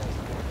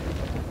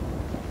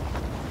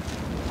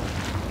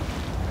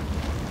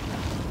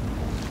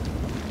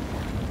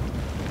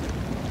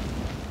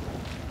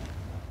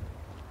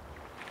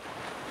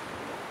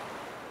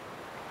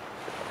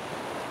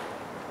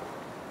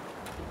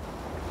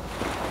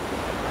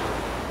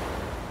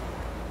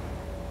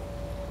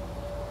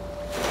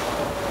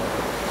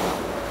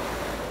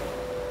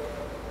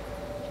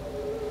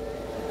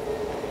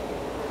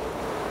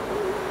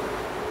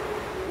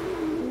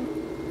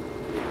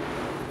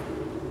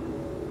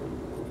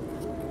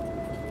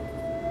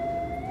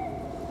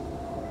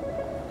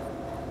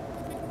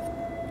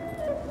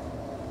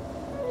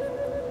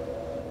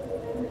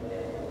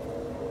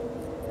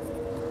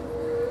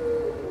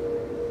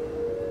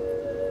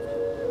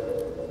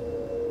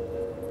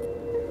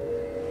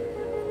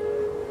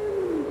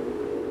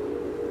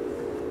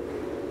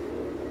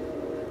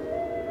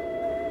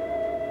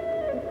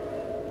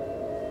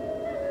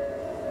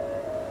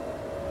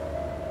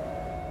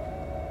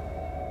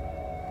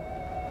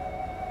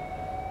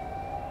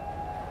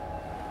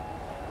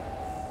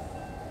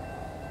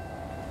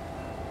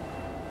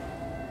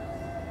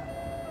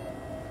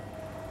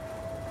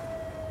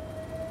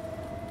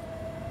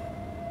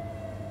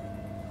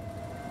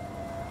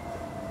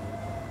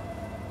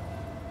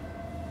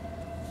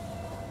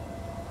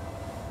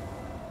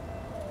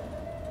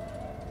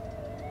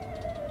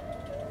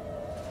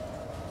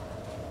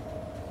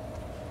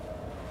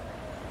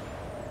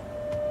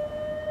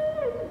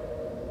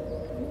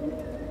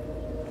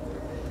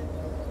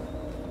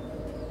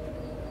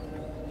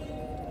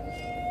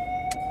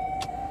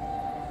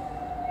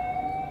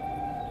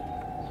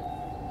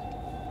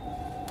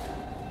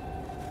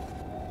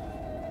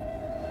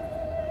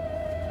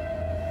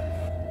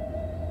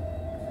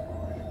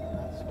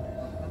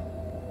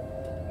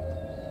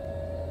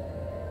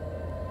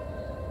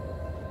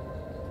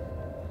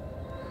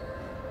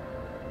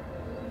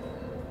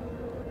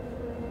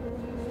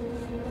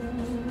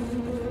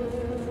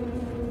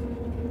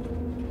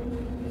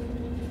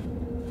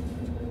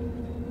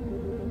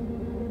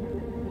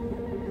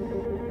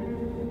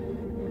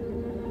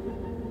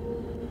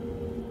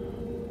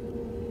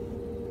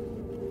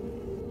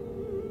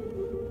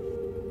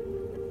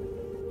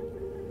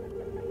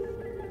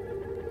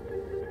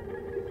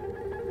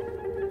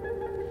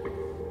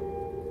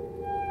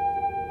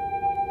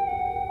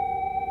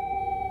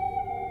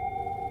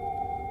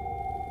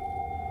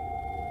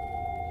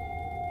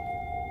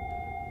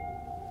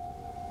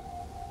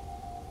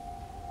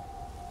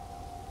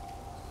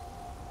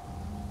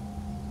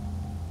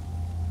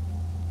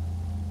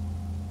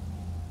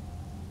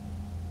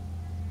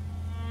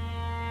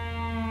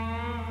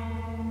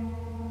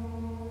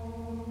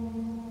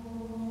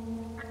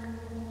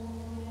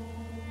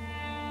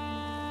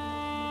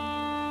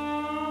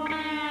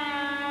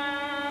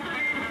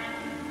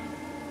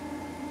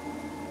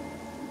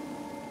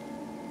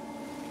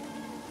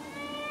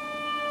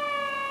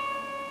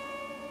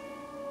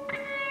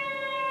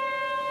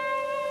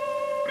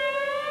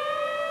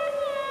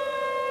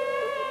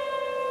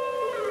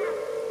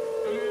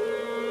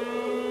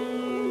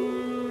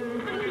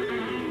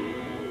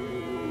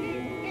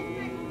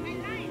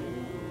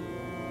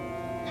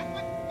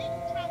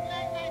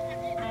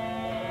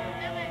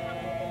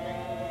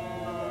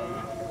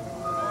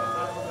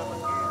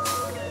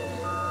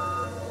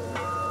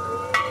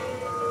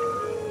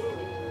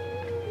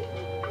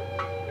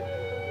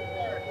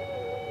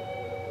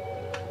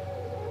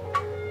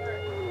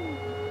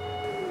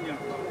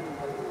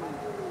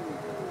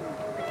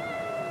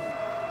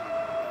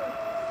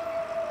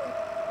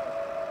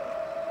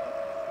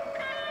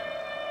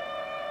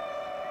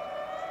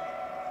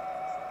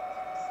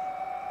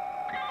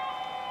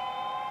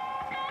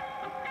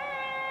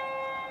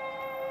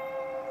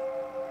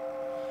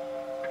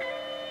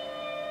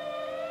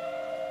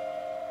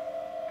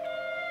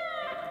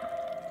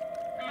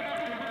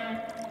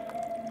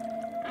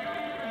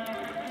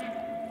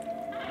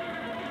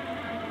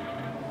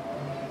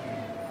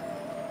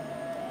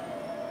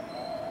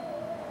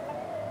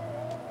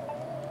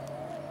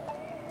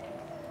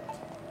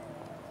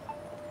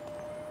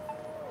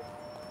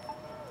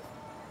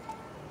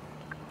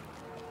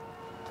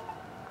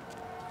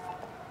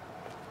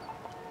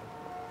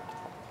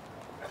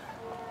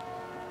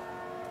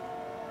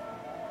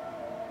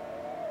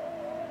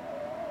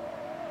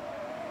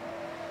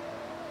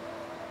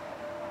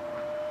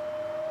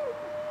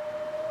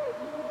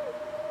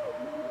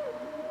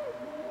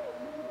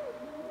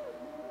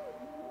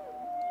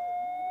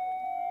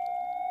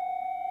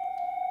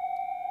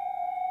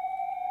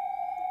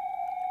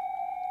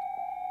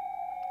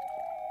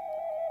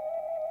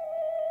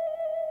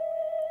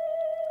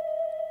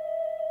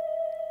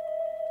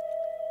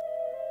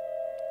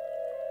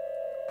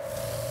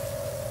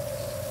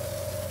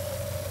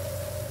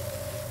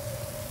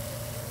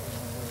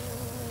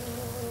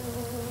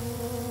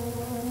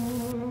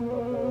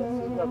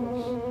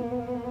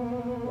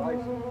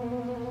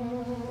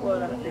 Well,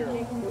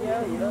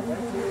 yeah,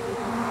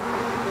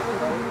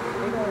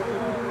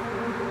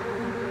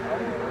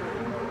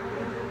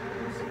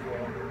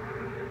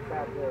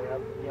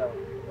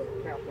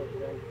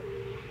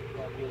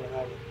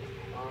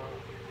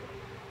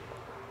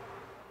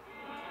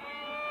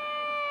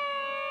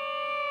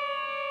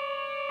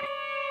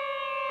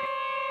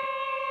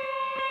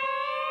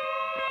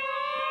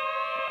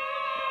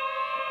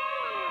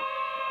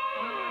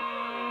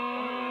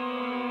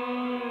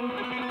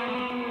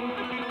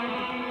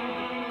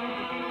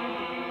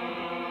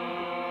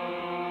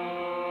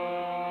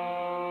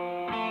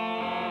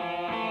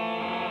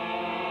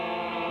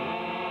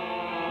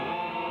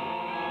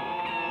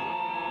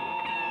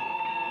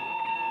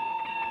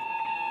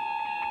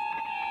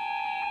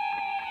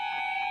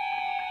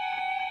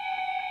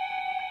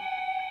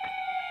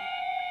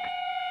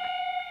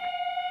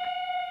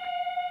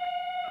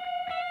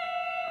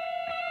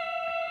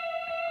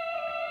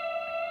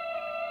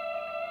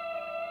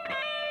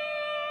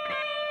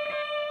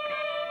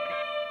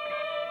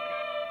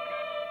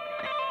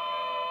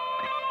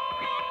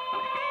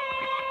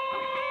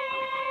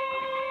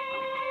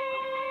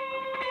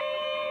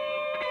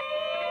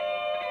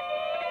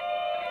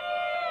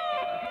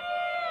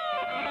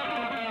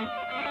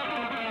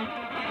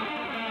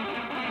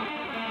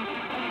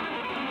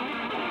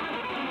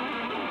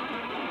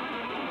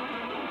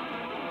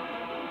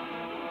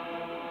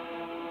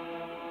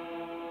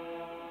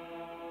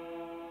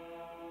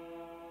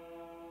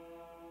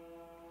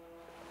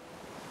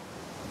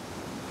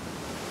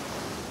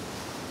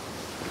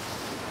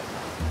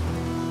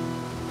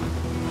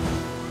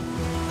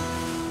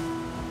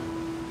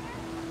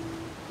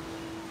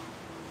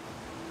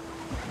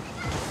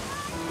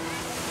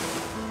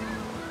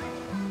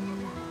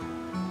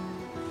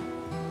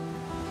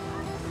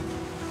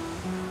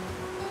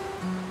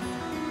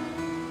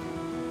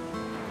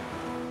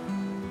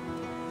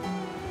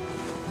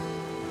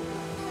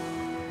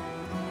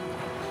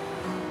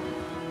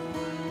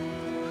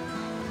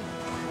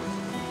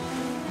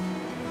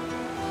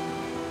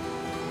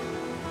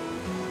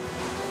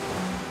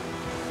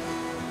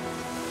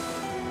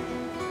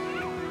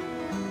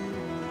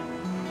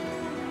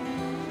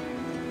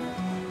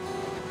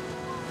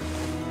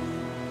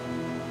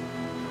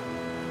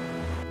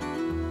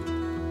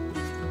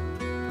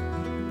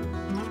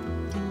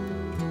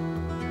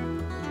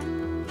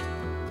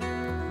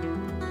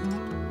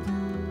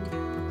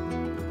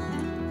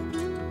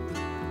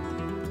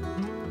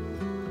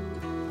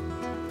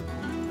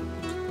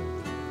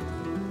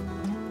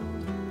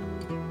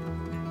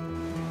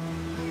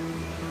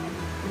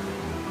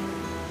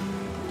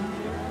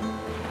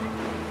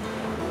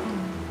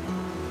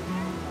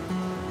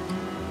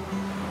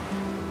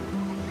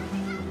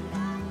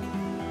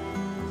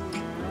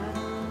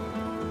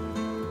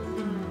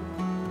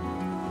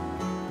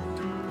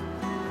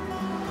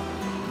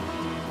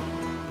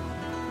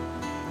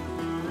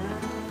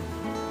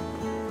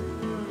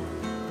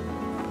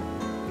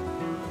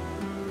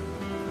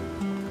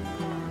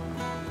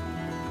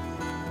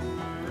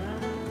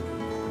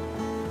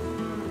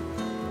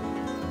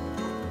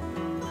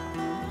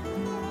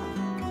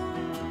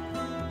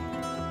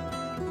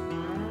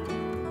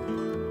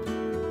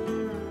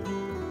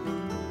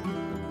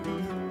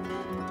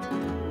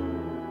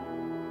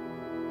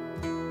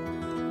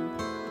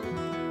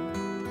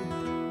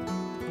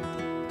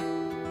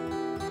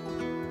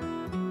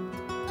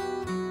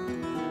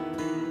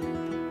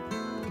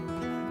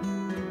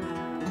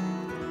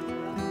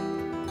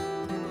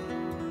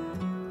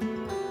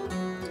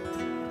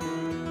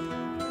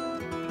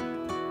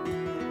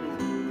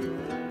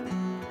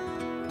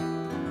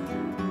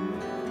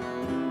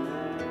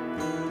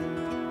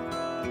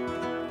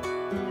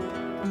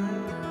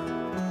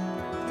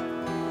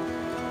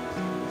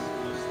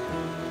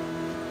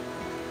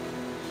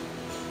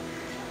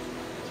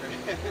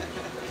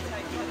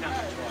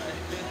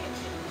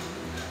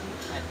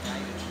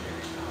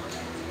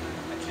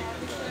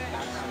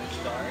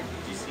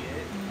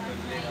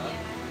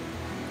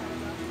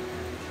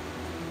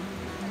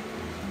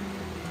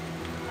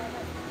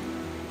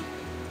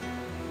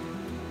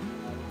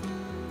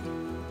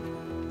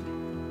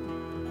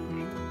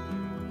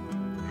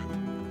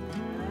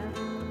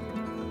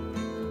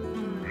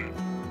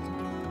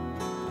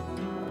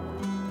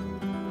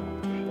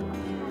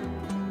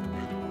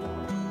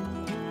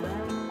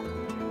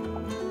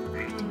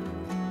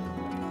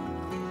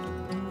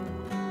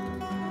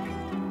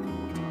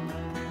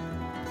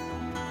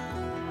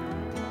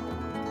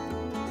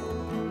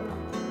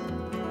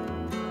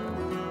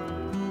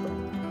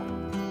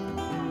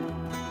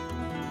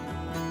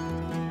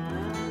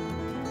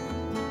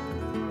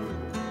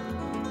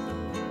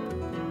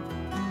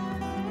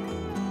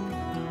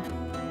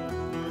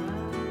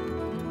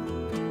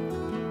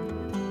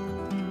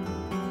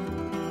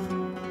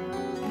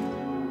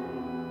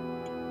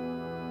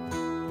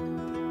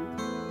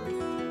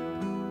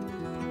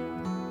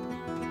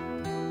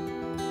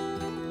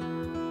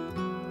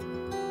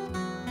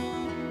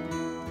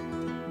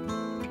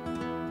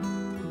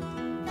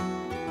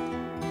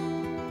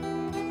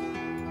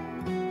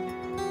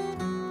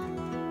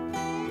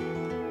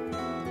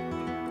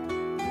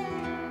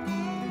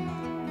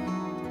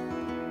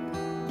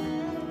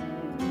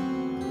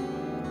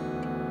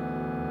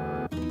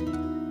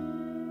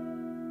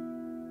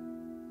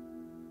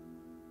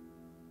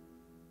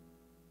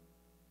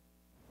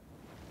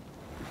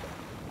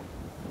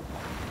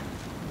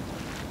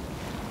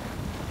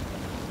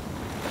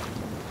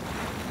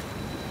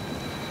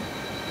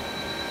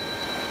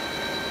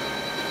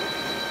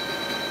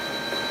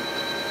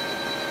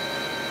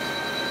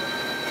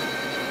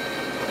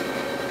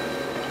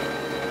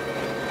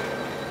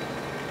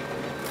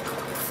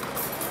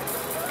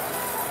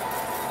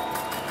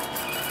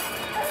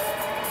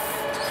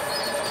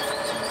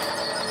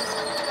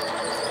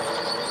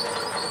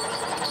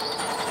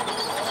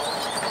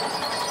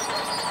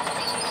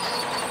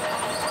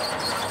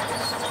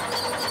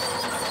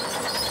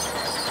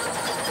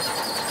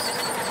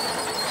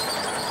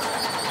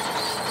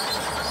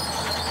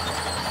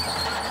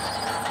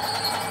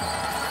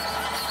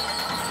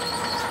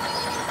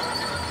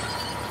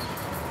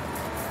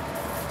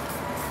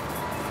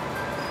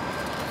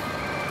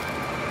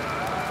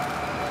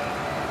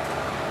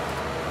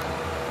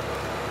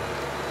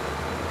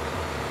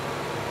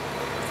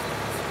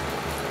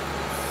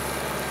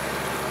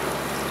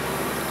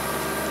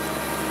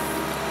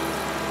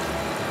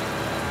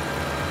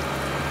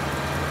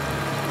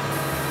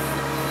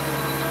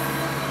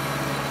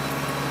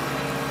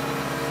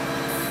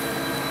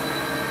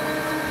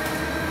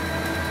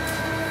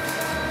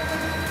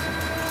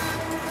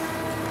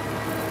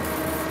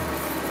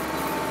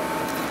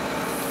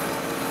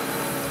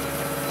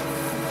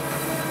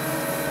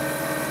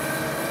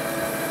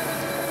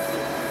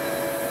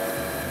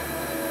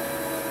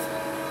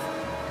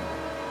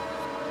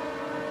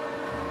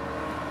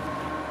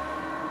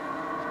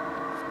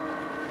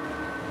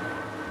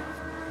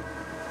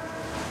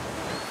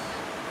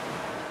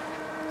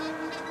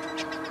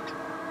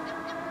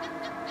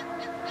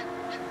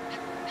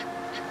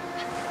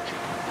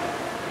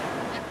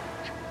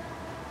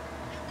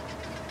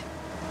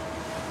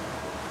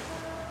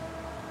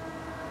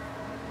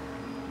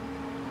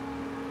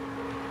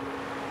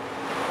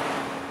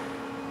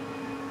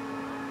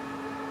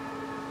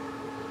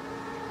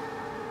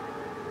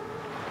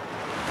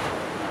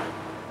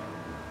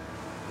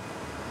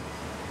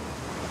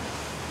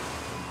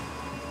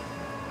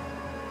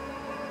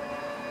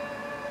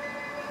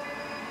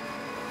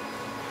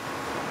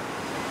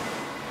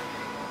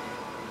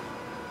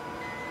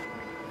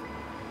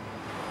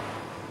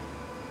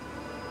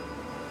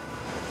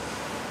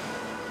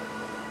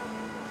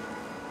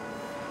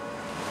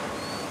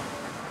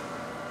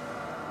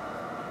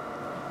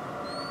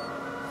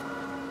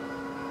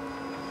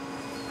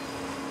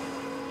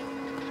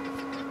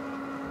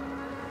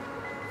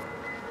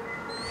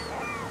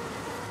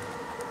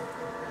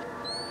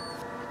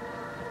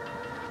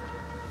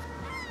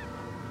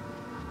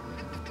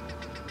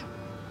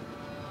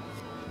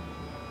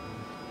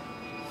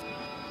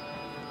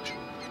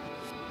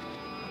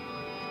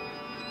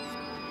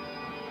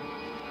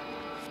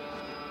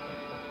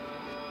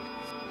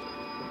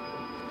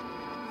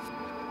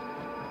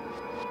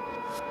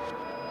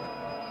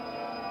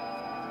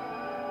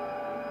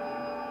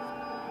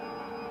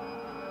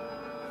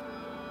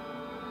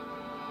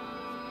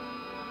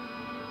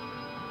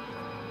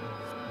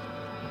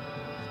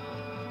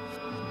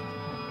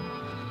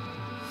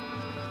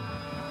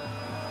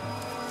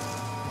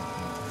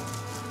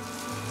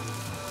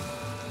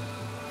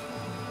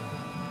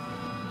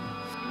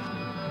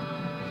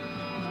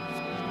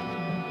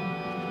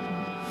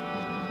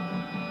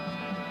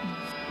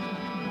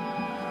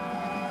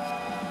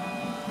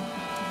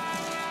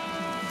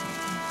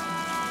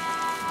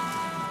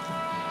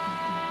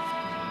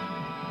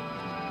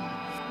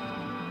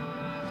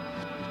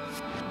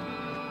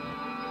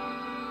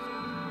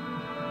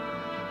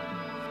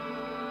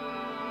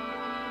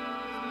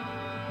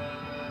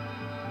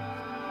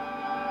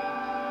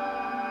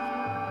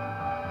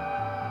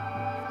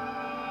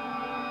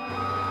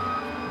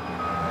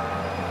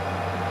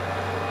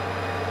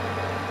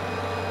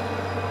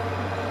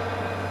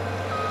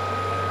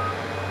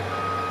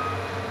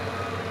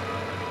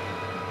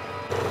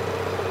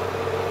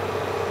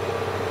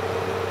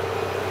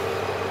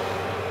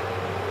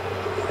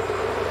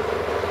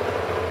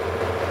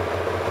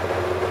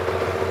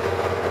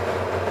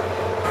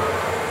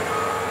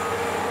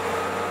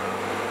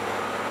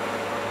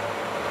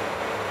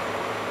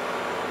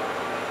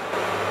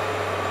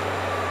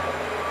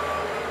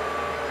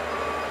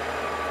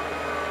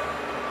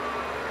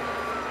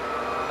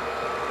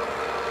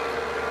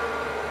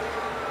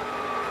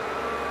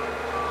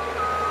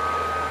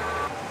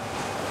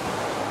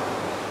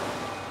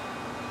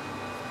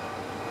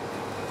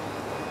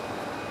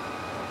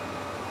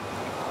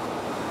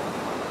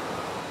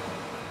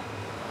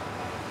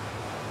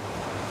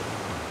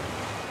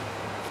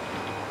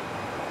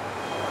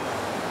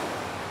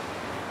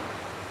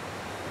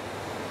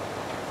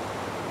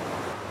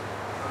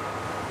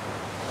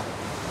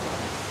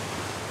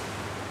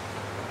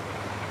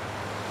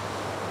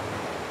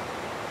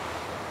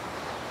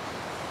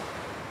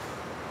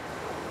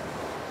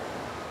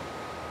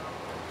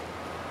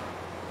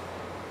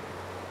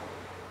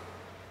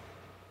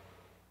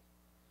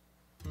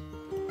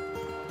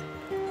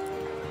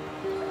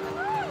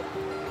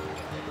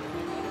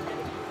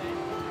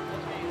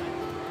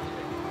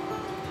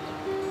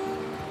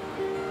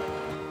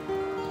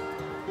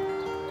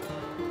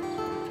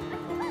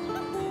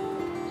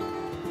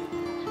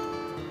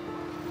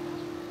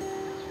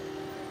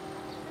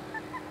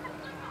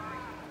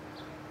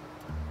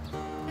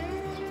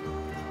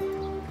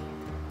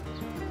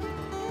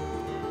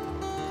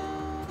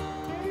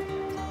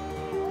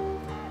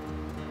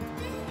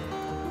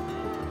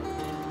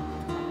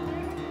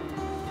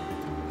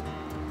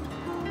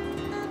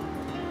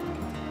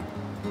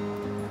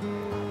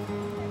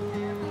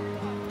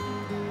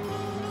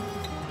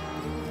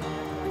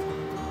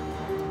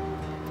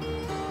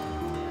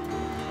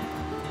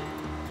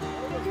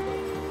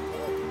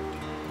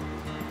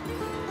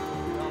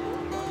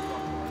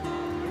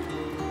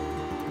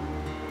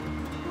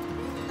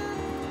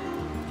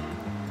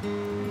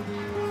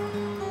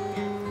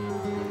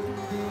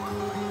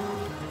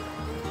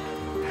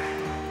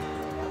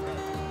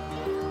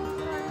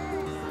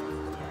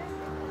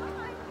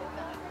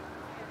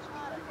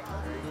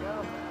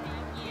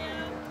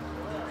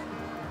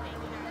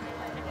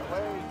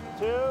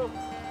 2,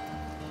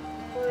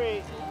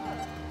 3.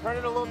 Turn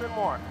it a little bit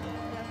more.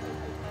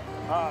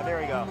 Oh,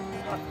 there we go.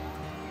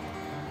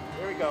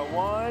 Here we go.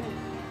 1,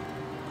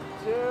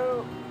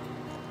 2,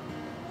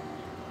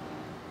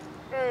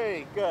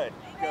 3. Good,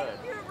 good.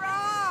 Thank you, Ron.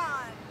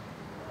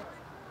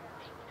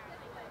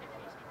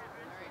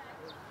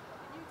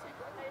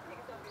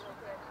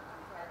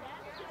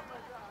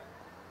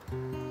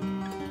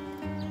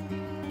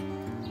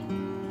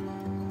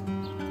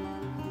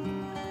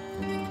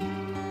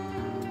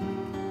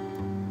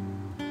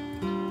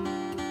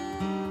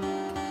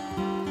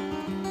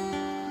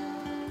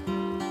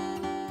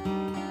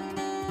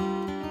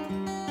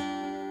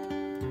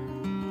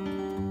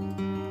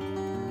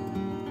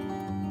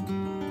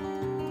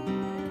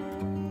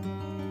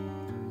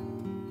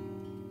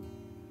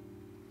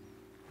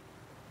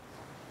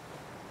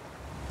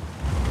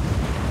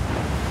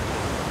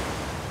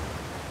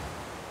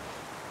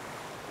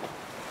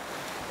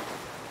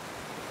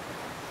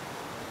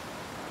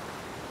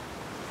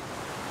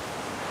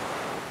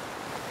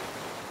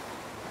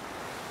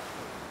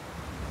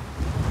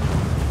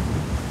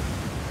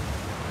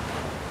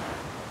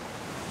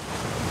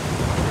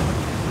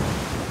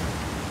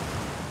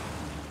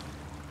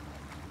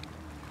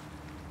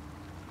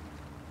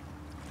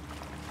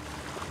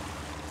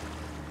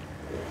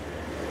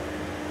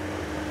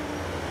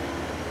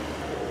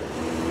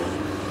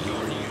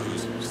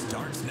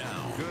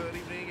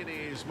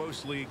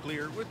 Mostly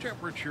clear with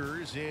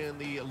temperatures in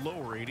the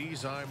lower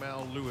 80s. I'm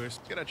Al Lewis.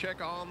 Gonna check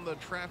on the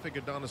traffic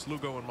at Donis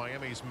Lugo in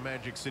Miami's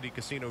Magic City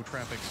Casino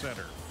Traffic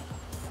Center.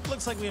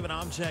 Looks like we have an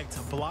object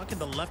blocking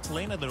the left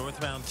lane of the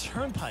northbound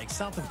turnpike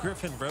south of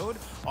Griffin Road.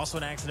 Also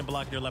an accident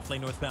blocking your left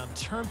lane northbound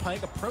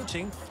turnpike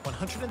approaching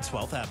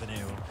 112th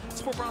Avenue.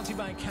 Sport brought to you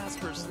by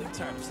Casper. Sleep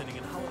tired of sitting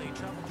in holiday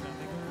travel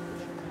traffic.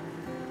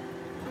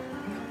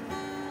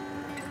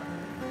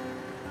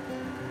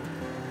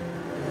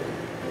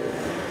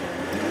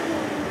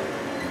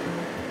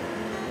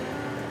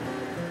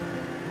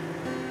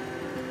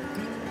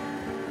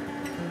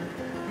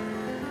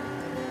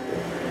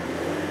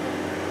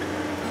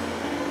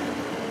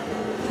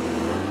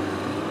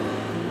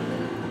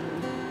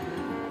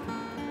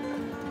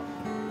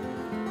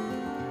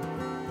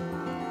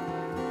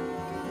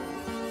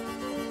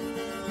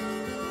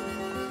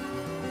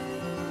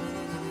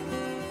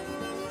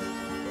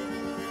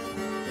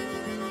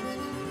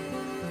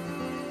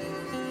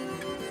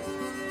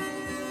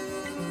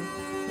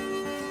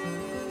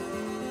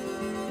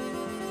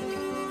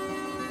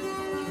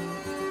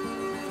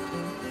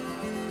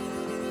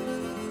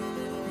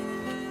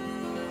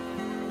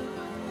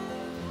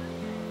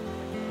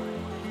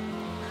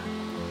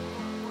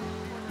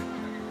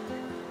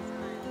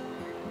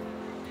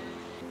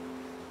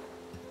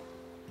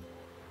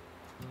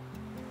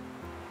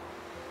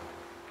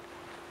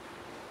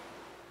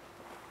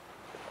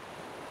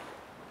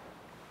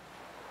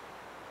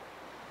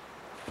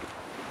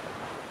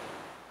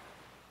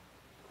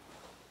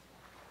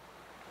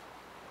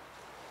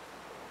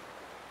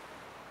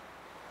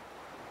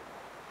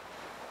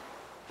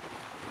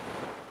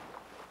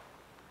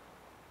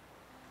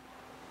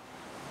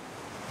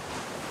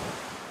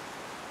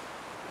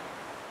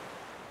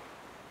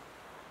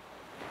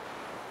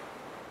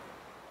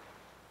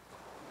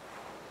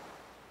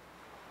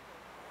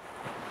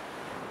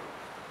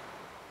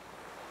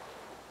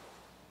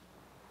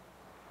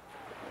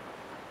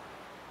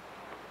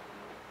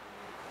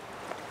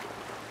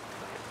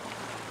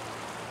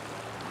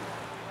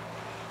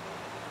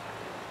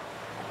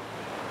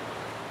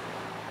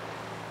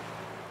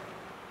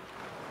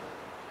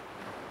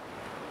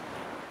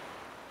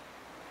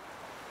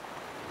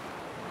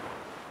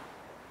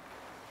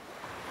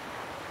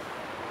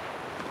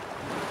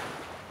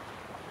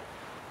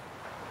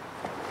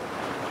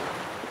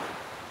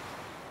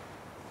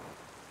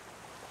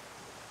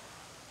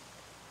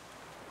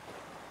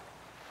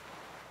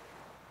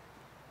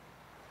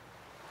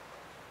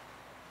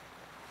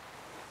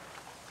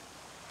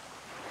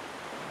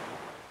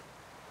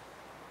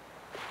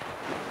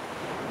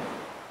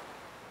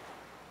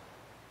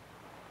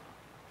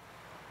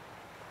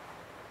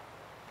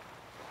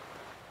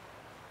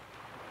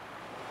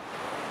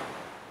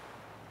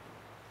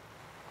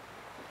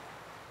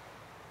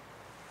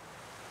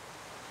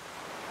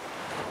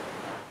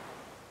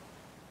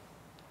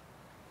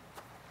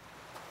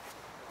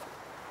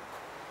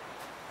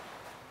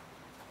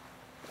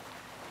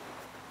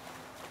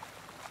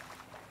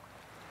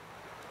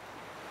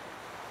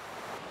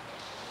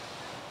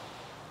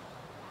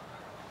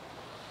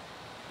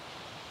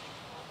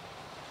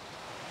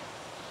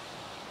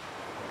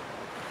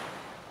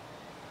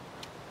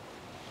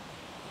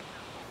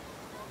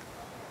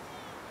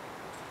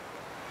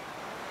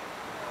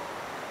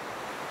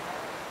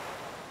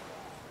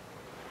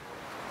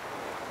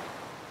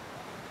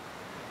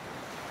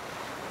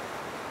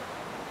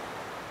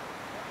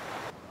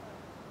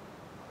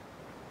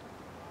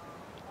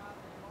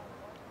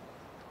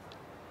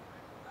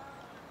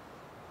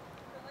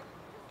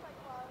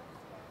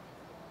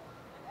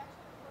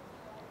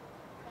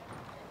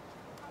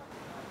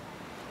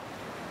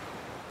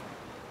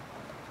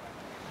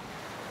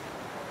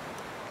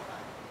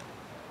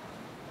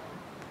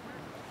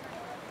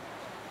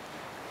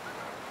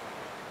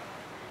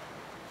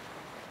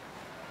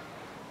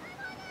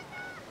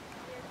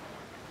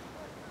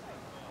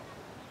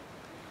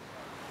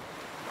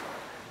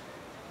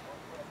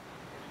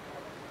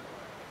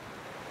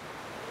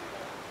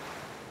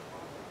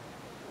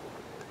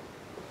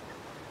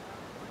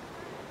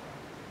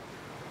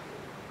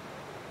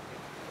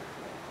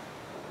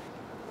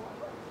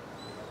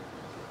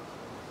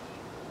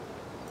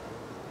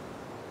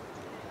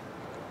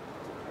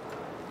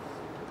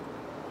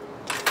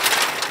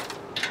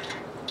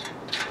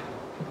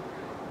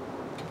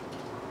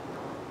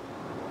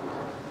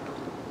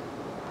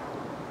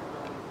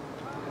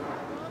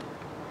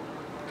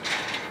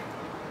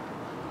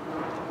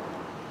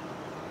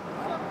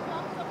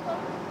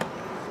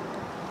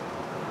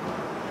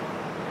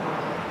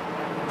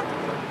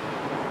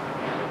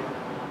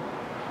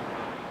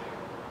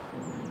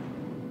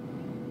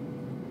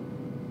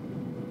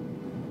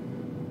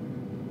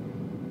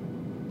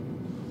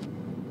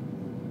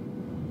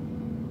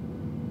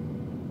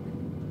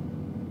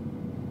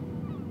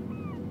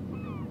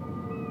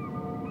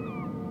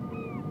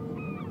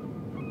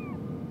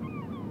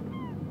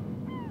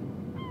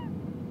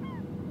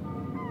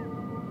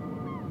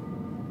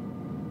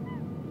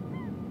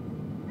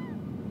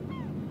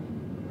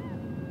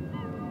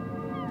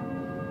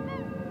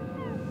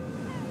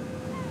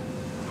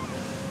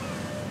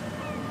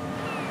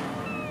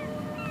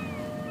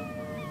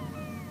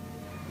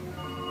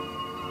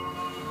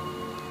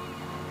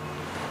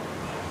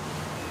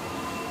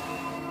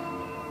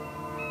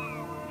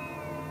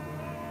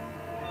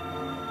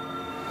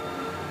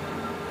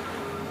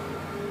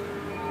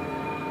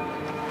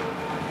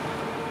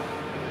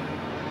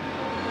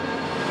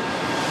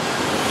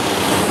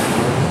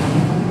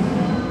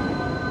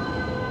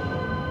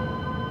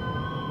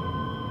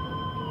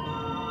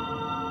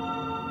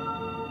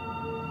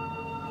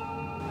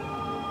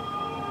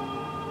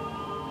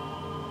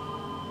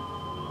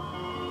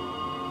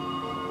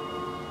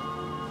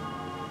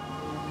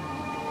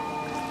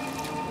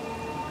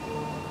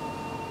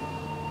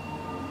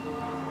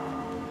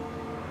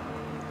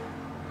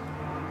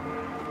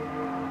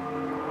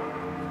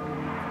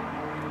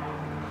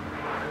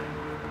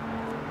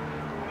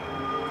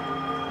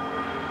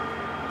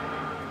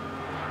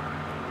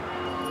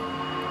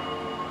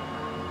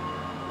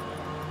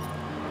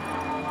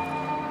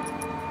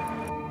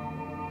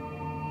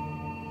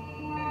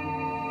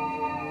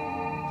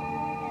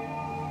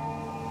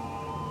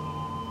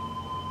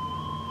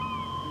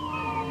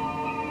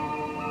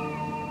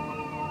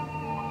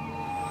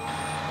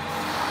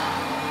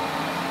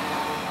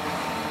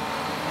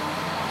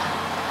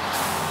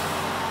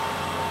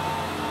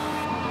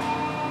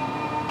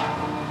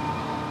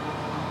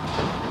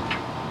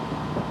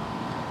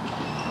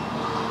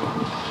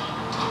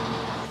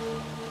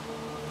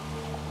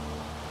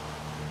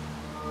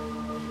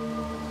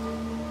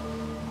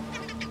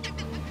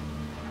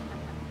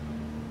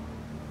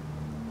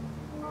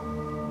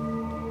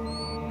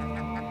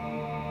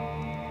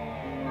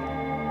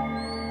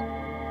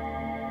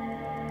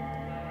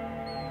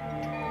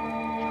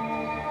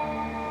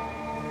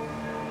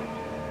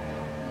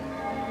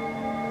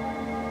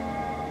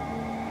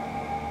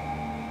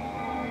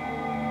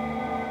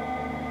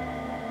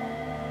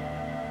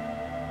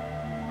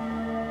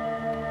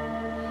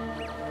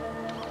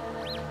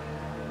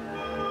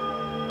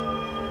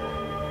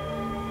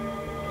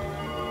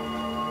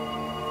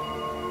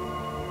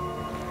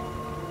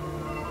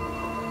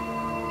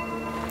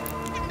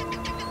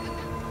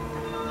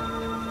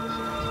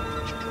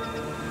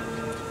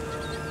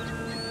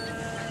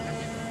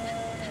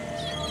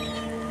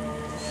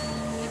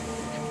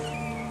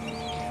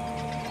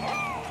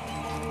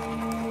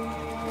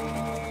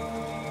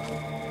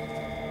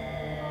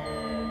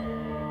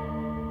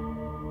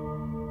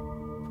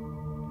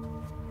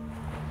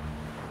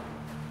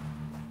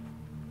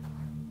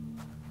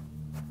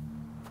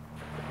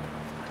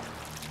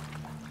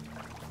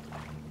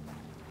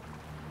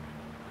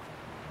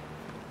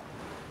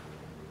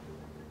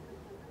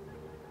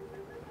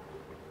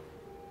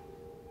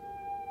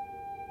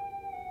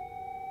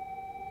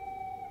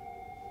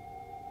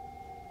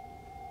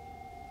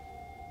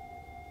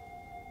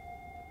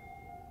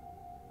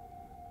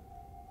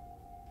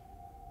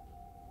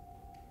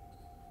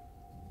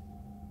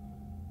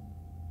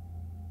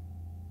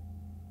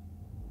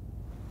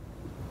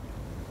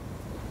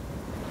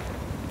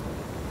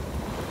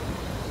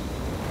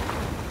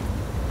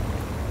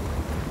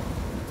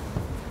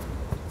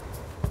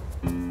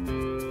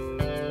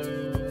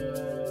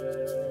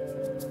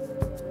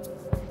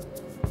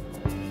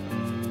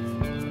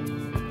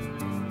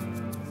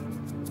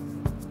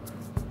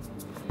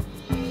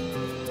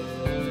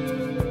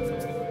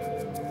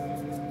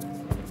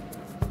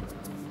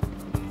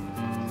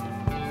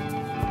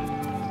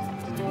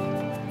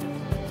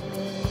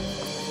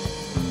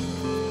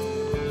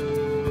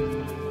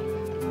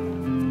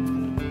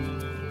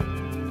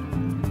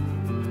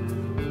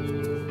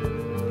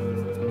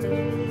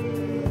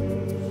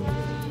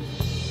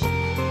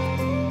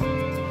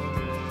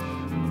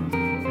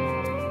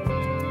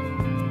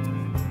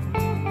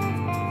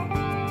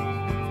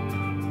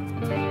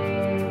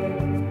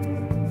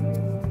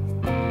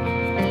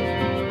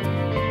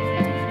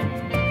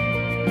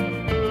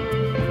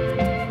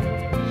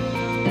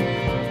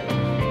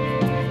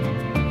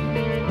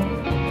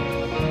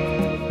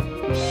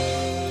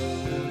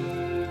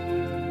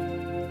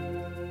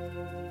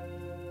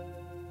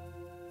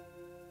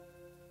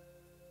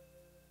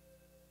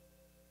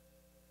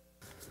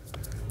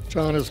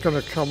 John is going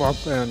to come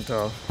up and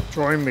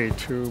join me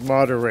to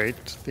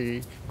moderate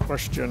the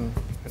question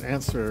and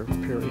answer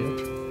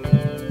period.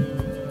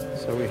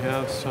 So we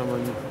have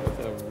someone with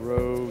a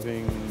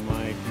roving mic,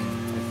 I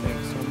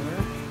think,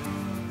 somewhere.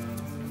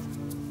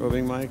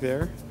 Roving mic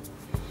there.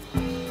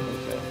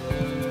 Okay.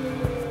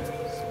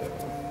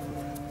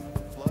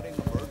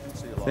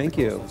 Thank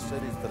you.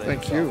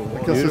 Thank you,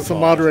 because it's the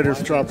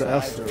moderator's job to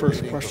ask the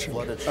first question.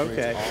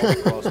 Okay.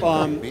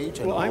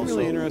 Well, I'm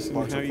really interested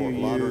in how you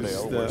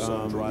use the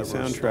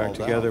soundtrack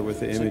together with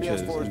the images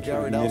and sort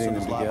of knitting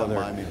them together.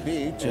 And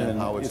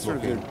it's sort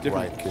of a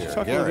different.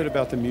 Talk a little bit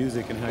about the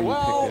music and how you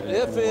picked it. Well,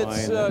 if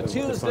it's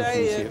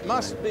Tuesday, it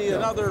must be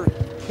another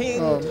king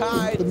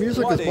tide. The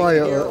music is by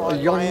a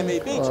young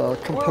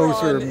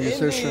composer,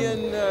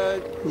 musician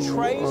who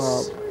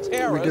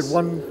we did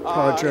one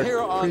project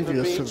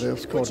previous to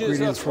this called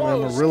Greetings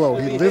from Amarillo.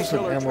 He lives in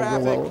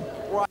Amarillo.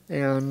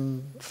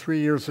 And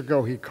 3 years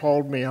ago, he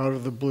called me out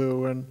of the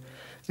blue and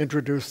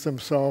introduced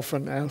himself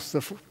and asked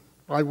if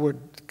I would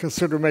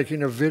consider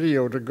making a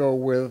video to go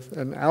with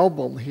an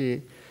album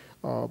he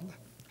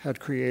had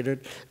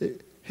created.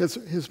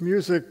 His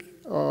music,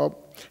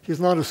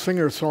 he's not a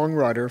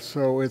singer-songwriter,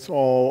 so it's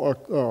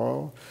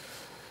all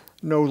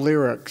no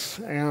lyrics,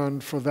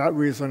 and for that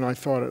reason I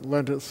thought it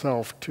lent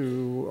itself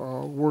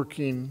to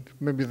working,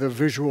 maybe the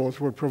visuals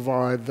would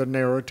provide the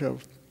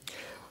narrative.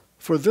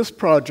 For this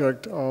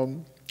project,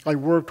 I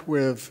worked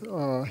with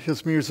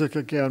his music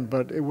again,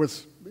 but it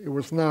was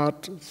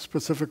not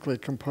specifically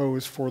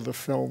composed for the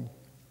film.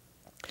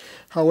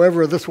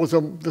 However, this was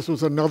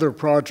another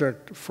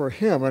project for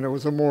him, and it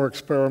was a more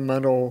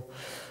experimental.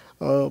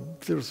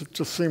 It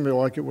just seemed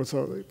like there was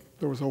a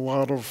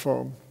lot of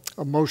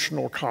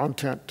emotional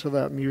content to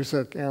that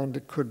music, and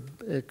it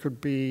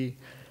could be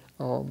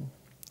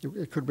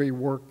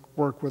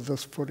work with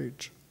this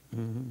footage.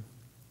 Mm-hmm.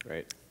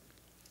 Great.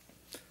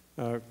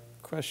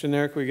 Question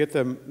there. Can we get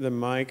the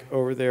mic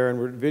over there? And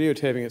we're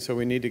videotaping it, so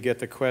we need to get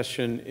the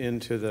question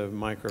into the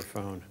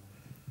microphone.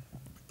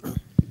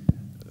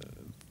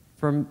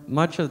 For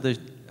much of the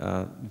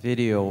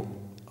video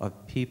of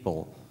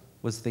people,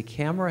 was the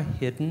camera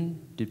hidden?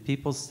 Did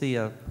people see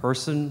a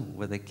person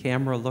with a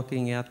camera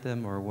looking at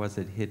them, or was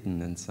it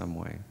hidden in some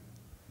way?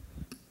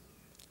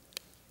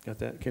 Got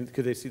that? Could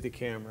they see the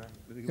camera?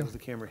 Was the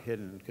camera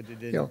hidden?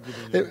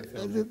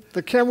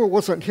 The camera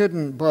wasn't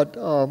hidden, but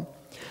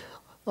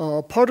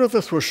part of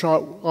this was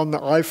shot on the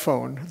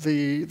iPhone.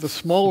 The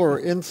smaller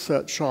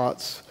inset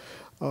shots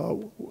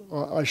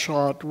I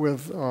shot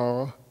with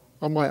on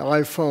my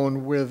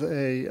iPhone with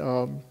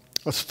a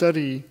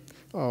steady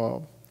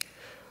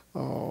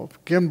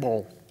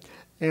gimbal,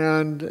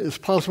 and it's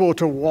possible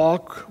to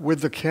walk with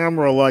the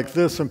camera like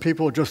this and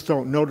people just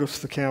don't notice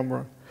the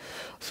camera.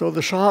 So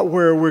the shot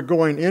where we're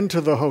going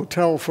into the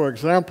hotel, for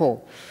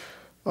example,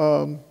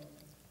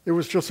 it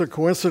was just a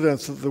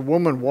coincidence that the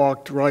woman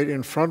walked right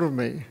in front of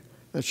me,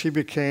 and she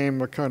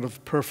became a kind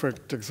of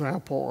perfect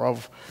example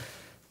of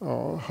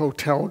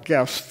hotel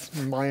guests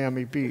in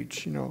Miami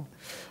Beach, you know.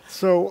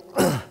 So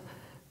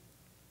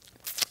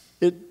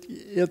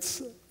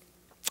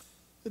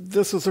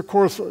this is, of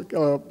course,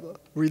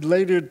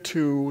 related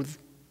to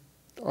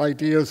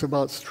ideas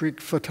about street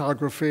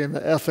photography and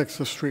the ethics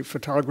of street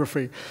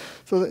photography.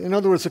 So in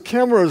other words, the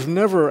camera is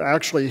never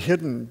actually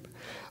hidden,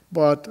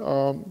 but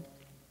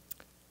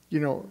you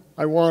know,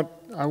 I want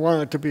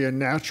it to be a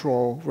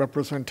natural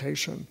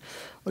representation.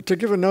 To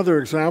give another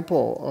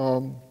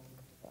example,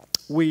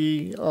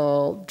 we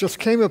just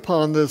came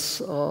upon these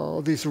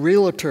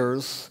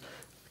realtors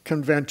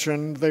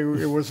convention.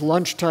 It was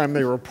lunchtime.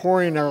 They were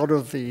pouring out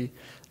of the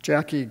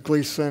Jackie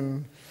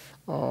Gleason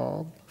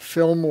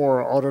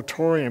Fillmore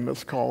Auditorium,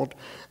 it's called,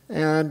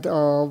 and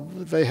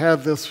they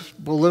had this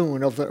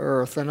balloon of the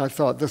Earth, and I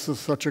thought this is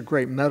such a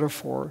great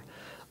metaphor,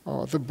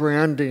 the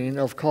branding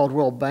of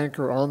Coldwell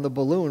Banker on the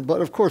balloon.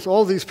 But of course,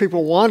 all these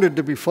people wanted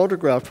to be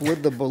photographed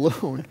with the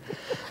balloon,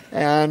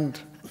 and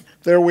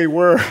there we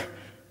were,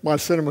 my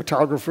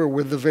cinematographer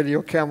with the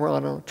video camera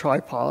on a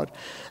tripod,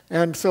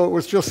 and so it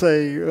was just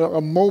a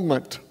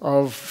moment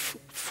of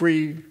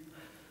free.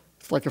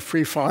 It's like a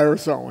free fire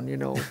zone, you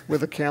know,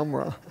 with a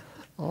camera.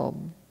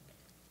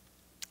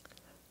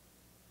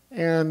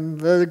 And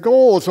the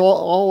goal is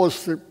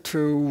always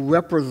to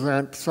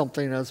represent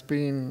something as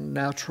being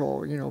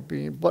natural, you know,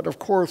 but of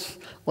course,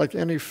 like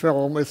any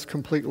film, it's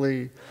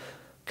completely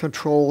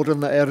controlled in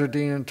the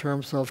editing in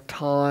terms of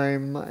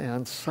time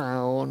and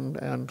sound,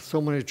 and so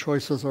many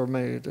choices are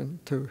made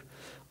that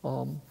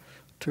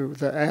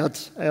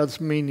adds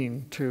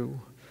meaning to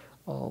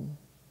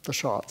the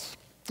shots.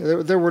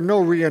 There were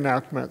no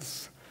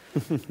reenactments.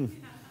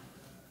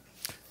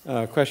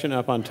 Question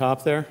up on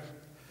top there,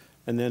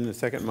 and then the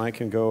second mic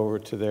can go over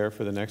to there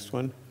for the next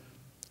one.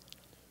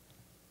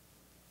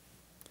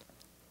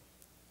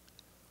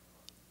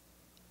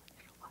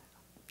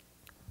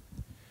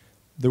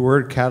 The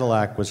word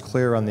Cadillac was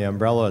clear on the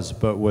umbrellas,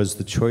 but was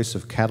the choice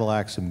of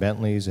Cadillacs and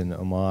Bentleys an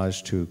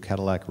homage to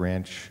Cadillac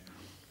Ranch?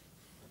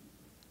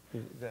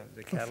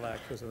 The Cadillac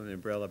was on the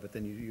umbrella, but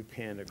then you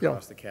panned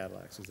across the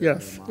Cadillacs. Is that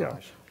Yes, an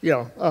homage?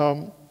 yeah.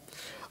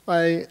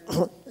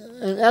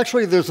 And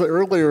actually, there's an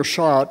earlier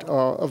shot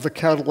of the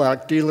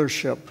Cadillac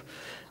dealership.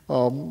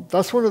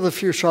 That's one of the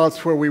few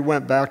shots where we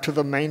went back to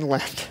the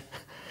mainland.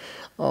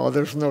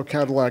 There's no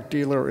Cadillac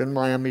dealer in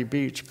Miami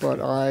Beach, but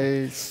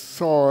I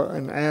saw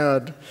an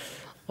ad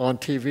on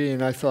TV,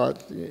 and I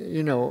thought,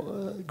 you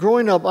know,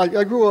 growing up,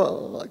 I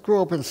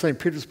grew up in St.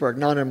 Petersburg,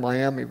 not in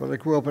Miami, but I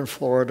grew up in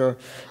Florida,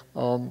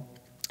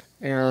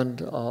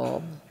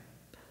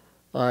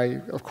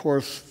 of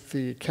course,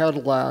 the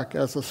Cadillac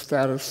as a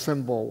status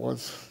symbol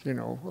was, you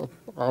know, an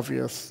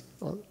obvious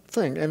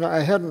thing. And I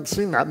hadn't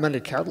seen that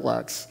many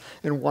Cadillacs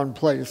in one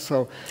place.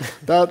 So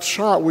that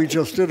shot, we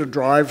just did a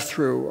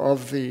drive-through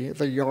of the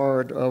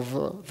yard of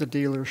the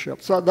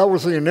dealership. So that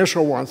was the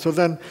initial one. So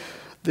then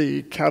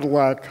the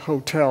Cadillac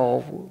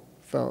Hotel,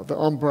 the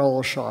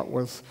umbrella shot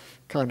was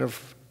kind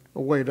of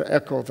a way to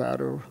echo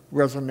that or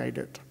resonate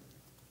it.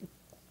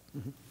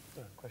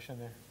 Question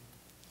there.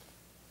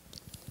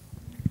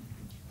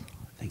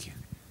 Thank you.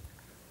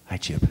 Hi,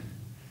 Chip.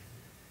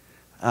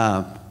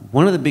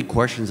 One of the big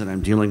questions that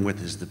I'm dealing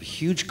with is the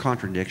huge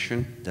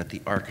contradiction that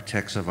the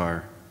architects of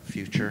our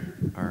future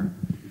are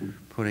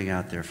putting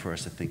out there for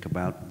us to think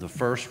about. The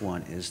first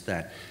one is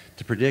that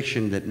the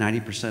prediction that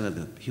 90% of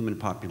the human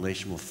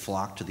population will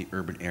flock to the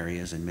urban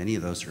areas, and many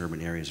of those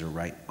urban areas are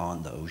right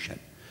on the ocean.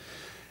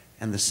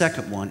 And the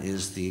second one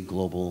is the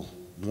global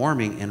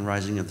warming and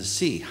rising of the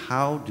sea.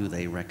 How do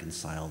they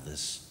reconcile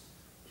this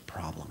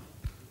problem?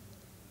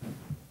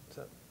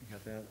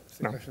 It's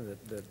the question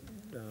that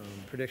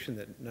prediction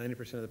that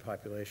 90% of the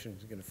population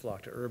is going to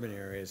flock to urban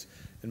areas,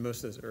 and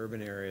most of those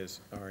urban areas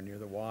are near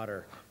the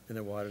water, and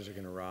the waters are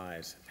going to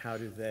rise. How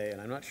do they, and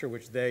I'm not sure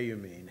which they you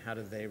mean, how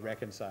do they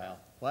reconcile?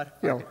 What?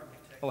 Yeah.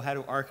 Oh, how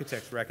do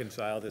architects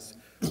reconcile this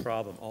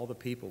problem? All the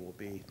people will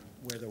be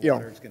where the Yeah.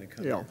 water is going to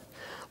come in.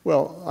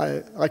 Well,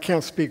 I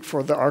can't speak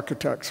for the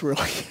architects,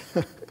 really.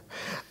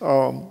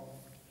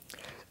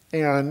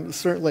 And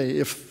certainly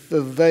if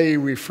the they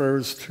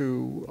refers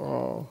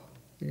to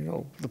you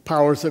know, the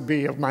powers that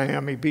be of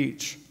Miami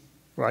Beach,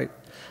 right?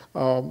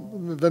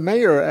 The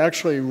mayor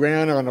actually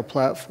ran on a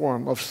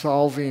platform of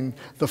solving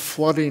the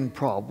flooding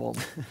problem.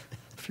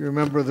 If you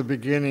remember the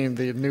beginning,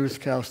 the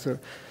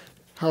newscaster,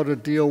 how to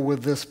deal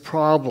with this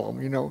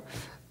problem, you know.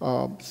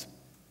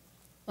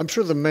 I'm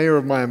sure the mayor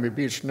of Miami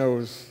Beach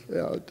knows,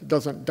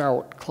 doesn't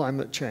doubt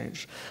climate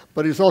change,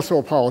 but he's also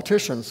a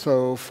politician,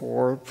 so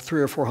for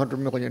 $300 or $400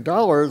 million,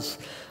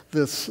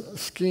 this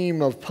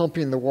scheme of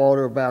pumping the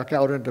water back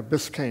out into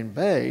Biscayne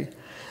Bay,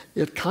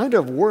 it kind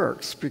of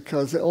works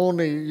because you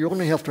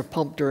only have to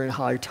pump during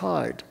high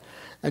tide,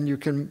 and you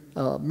can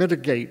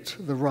mitigate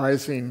the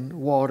rising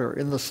water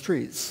in the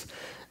streets,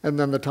 and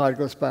then the tide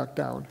goes back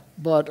down.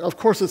 But of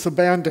course, it's a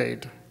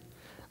Band-Aid.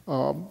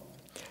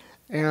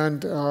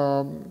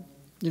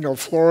 You know,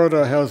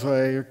 Florida has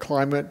a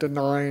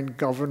climate-denying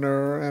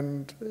governor,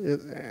 and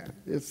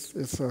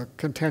it's a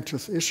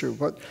contentious issue.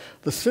 But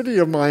the city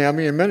of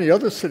Miami and many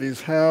other cities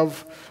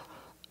have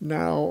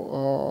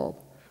now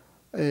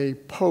a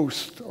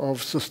post of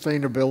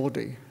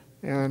sustainability.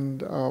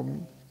 And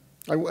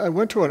I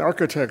went to an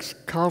architects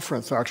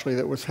conference, actually,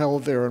 that was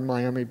held there in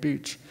Miami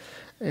Beach.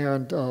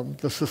 And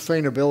the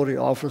sustainability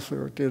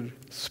officer did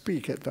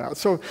speak at that.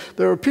 So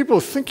there are people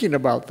thinking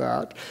about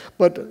that,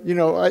 but you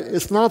know,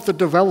 it's not the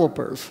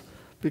developers,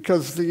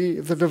 because the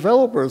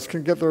developers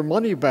can get their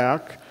money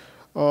back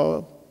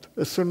as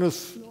soon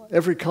as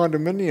every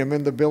condominium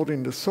in the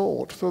building is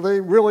sold. So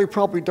they really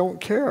probably don't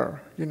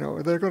care. You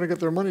know, they're going to get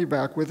their money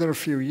back within a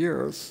few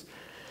years.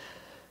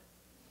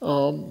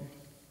 So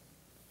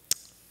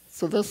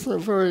that's a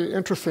very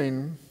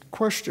interesting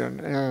question,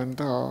 and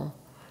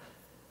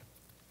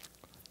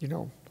you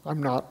know,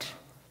 I'm not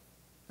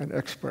an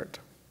expert.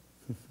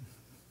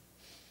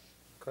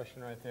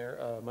 Question right there.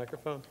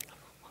 Microphone.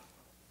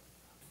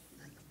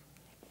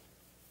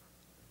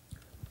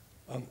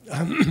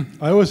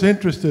 I was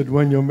interested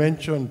when you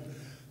mentioned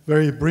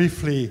very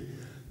briefly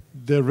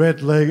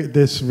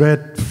this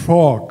red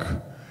frog.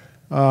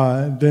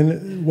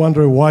 Then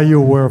wonder why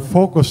you were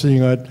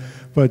focusing on it.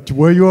 But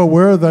were you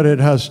aware that it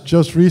has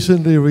just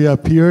recently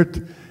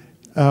reappeared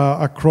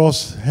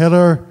across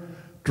Heller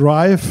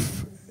Drive?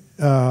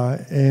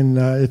 And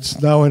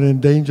it's now an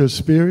endangered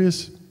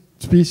species.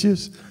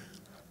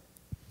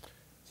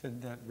 So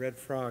that red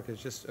frog has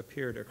just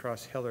appeared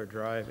across Heller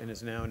Drive and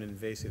is now an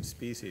invasive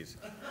species.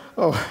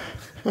 Oh.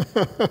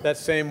 That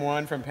same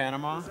one from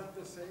Panama? Is that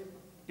the same?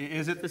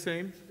 Is it the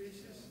same?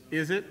 Species?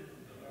 Is it?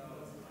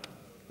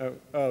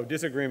 Oh,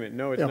 disagreement.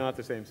 No, it's not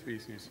the same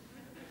species.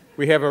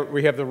 We have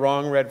the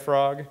wrong red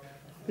frog?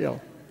 Yeah.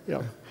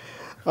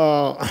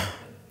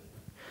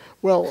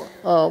 Well,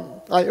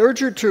 I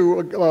urge you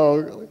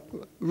to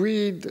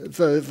read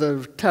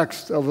the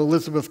text of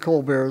Elizabeth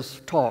Colbert's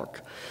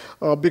talk,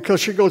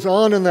 because she goes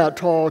on in that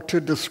talk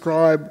to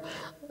describe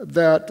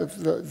that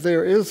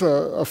there is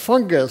a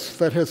fungus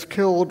that has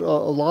killed a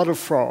lot of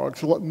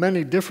frogs,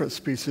 many different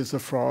species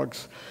of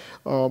frogs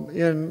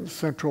in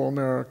Central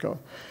America.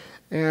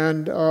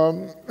 And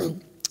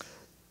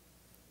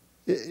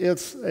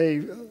It's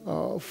a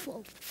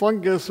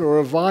fungus or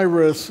a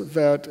virus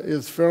that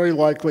is very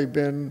likely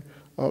been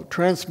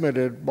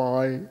transmitted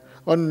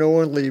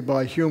unknowingly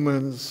by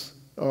humans,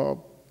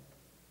 who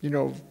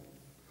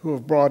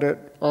have brought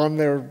it on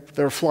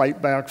their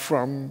flight back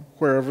from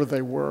wherever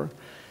they were.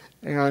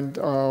 And,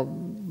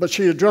 but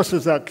she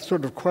addresses that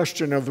sort of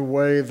question of the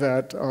way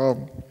that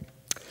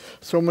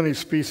so many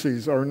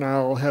species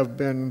have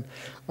been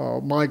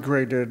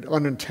migrated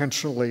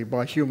unintentionally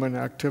by human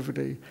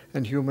activity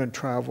and human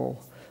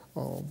travel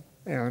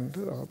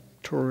and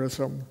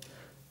tourism.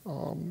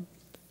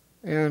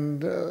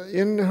 And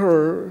in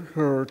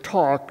her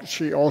talk,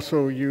 she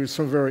also used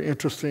some very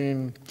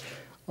interesting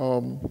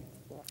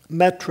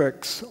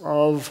metrics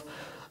of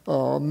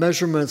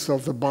measurements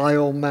of the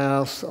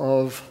biomass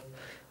of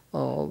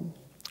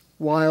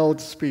wild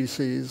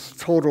species,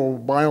 total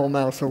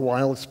biomass of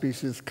wild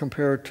species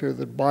compared to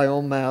the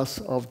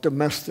biomass of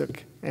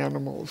domestic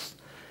animals.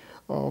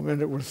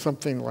 And it was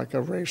something like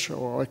a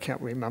ratio, I can't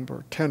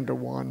remember, 10 to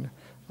 1.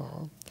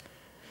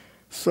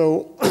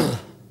 So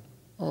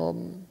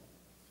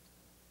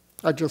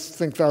I just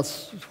think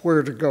that's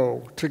where to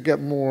go to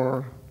get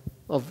more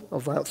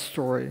of that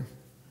story.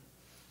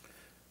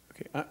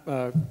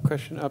 Okay,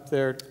 question up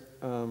there.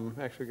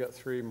 Actually, we got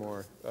 3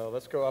 more.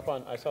 Let's go up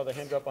on, I saw the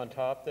hand go up on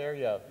top there,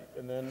 yeah,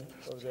 and then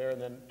over there,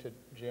 and then to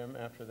Jim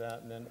after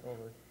that, and then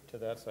over to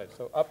that side.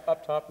 So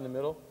up top in the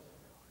middle,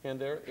 hand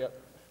there, yep.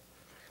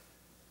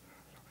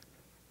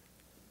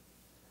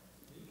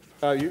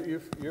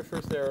 You're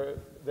first there.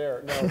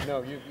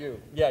 No,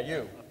 you. Yeah,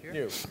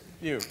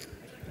 you.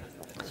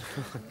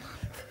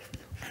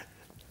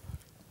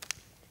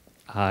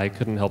 I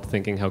couldn't help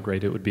thinking how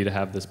great it would be to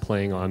have this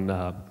playing on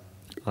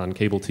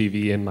cable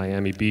TV in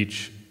Miami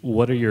Beach.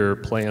 What are your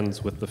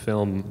plans with the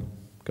film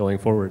going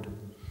forward?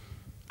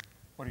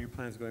 What are your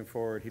plans going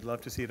forward? He'd love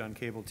to see it on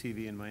cable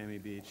TV in Miami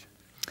Beach.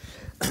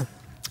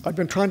 I've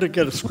been trying to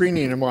get a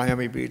screening in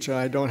Miami Beach.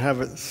 I don't have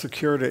it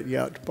secured it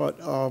yet,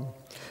 but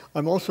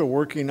I'm also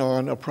working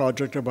on a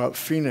project about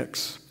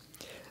Phoenix.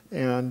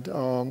 And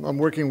I'm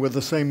working with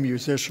the same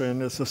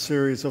musician. It's a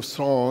series of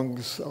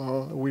songs.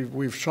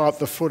 We've shot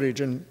the footage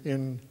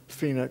in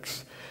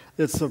Phoenix.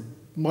 It's a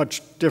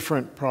much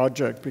different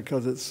project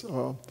because it's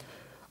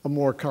a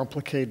more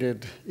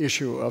complicated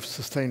issue of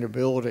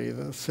sustainability,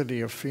 the city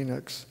of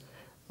Phoenix.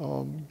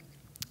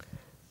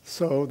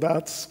 So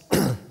that's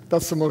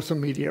the most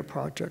immediate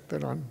project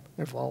that I'm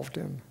involved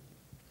in.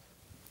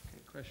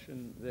 Okay,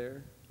 question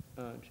there,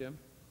 Jim?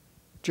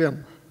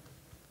 Jim.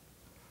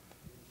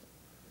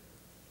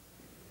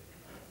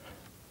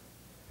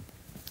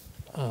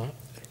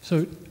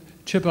 So,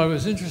 Chip, I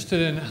was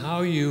interested in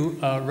how you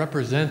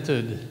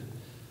represented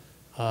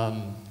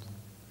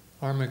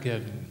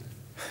Armageddon.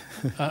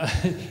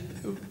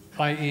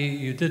 I.e.,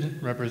 you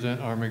didn't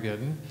represent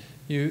Armageddon.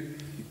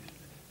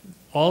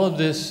 All of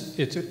this,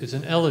 it's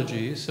an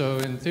elegy, so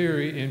in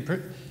theory,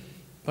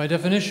 by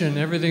definition,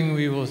 everything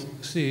we will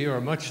see,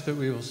 or much that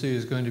we will see,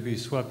 is going to be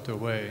swept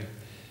away.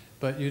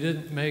 But you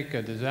didn't make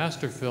a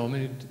disaster film,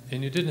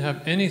 and you didn't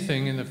have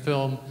anything in the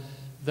film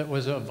that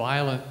was a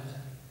violent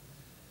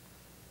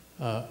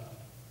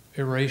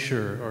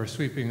erasure or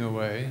sweeping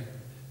away,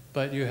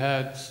 but you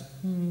had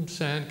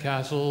sand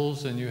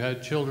castles, and you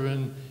had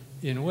children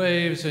in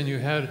waves, and you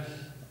had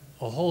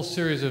a whole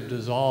series of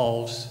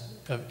dissolves,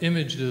 of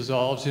image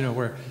dissolves,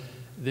 where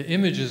the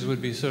images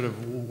would be sort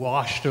of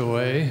washed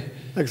away.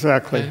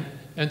 Exactly.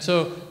 And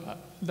so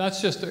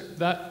that's just,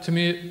 that to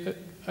me,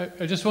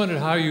 I just wondered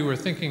how you were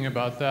thinking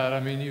about that. I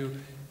mean,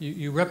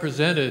 you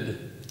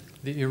represented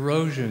the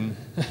erosion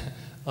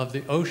of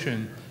the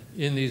ocean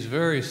in these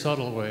very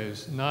subtle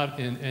ways, not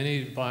in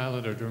any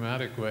violent or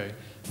dramatic way.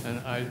 And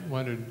I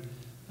wondered,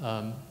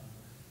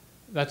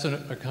 that's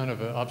a kind of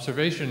an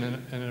observation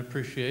and an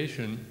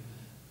appreciation,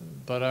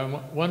 but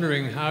I'm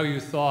wondering how you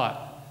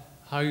thought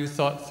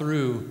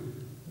through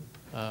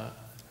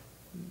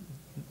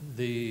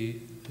the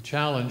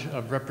challenge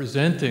of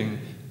representing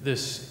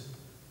this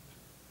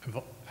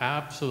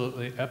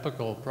absolutely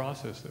epical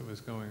process that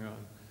was going on.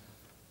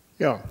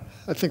 Yeah,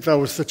 I think that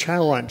was the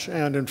challenge.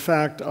 And in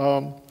fact,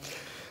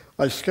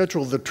 I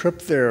scheduled the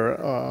trip there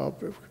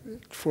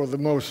for the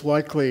most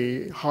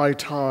likely high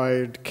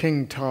tide,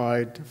 king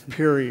tide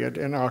period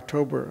in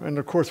October. And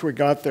of course we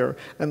got there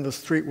and the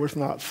street was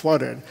not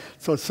flooded.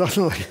 So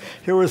suddenly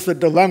here was the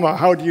dilemma,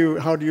 how do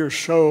you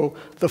show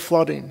the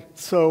flooding?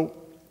 So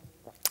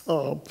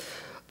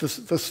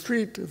the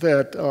street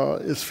that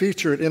is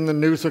featured in the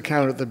news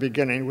account at the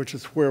beginning, which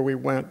is where we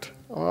went,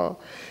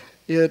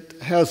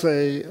 it has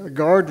a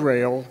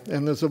guardrail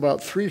and there's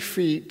about 3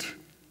 feet,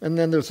 and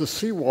then there's a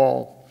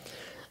seawall.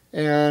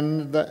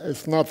 And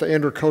it's not the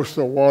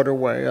intercoastal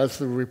waterway, as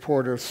the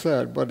reporter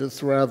said, but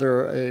it's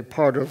rather a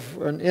part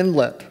of an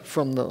inlet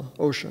from the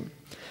ocean.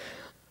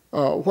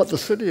 What the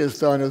city has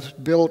done is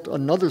built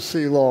another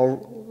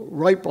seawall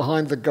right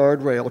behind the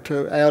guardrail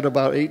to add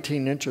about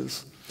 18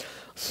 inches.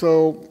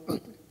 So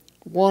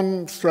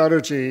one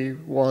strategy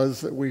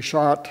was that we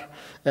shot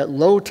at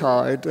low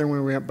tide, and we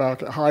went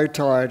back at high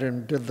tide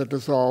and did the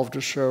dissolve to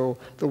show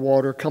the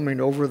water coming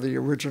over the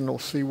original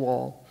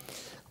seawall.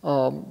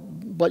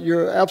 But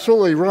you're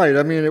absolutely right.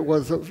 I mean, it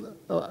was,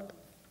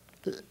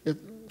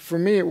 for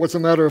me, it was a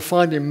matter of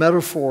finding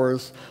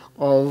metaphors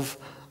of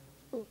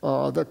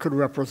that could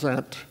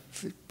represent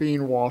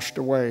being washed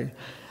away.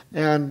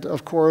 And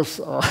of course,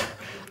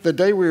 the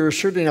day we were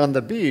shooting on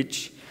the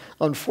beach,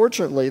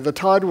 unfortunately, the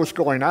tide was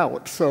going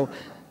out. So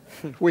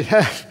we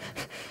had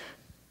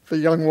the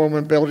young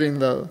woman building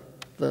the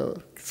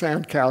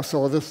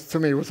sandcastle. This, to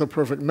me, was a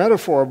perfect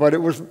metaphor, but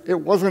it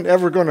wasn't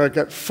ever going to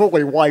get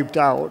fully wiped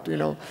out, you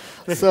know.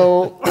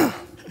 So,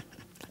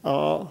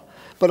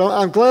 but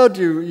I'm glad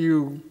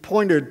you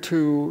pointed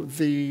to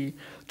the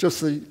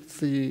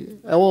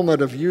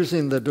element of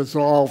using the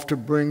dissolve to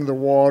bring the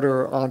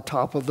water on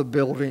top of the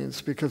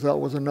buildings, because that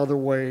was another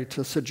way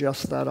to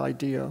suggest that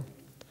idea.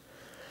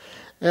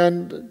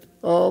 And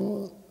I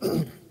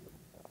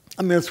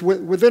mean, it's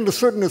within a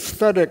certain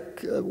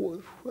aesthetic,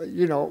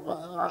 you know,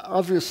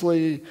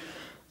 obviously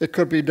it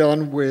could be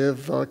done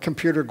with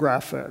computer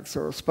graphics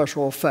or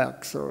special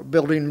effects or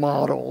building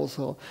models.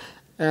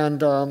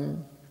 And,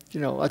 you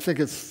know, I think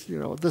it's, you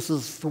know, this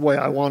is the way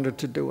I wanted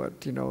to do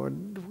it, you know,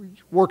 and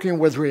working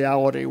with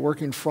reality,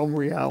 working from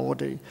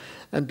reality,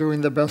 and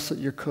doing the best that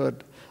you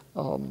could.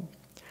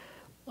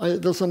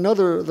 There's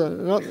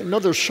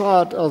another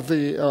shot of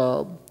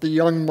the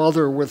young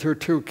mother with her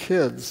two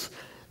kids.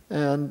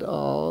 And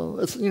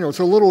it's, you know, it's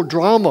a little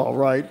drama,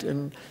 right?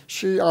 And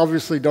she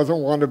obviously doesn't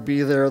want to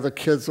be there. The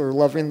kids are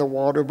loving the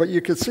water, but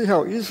you could see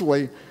how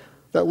easily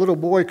that little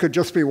boy could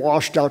just be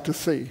washed out to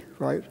sea,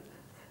 right?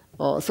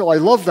 So I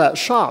love that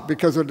shot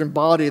because it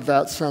embodied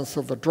that sense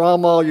of the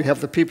drama. You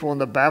have the people in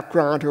the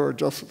background who are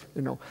just,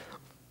 you know,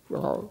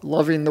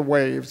 loving the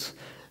waves.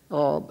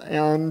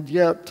 And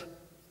yet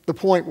the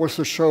point was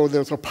to show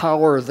there's a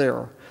power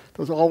there.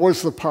 There's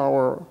always the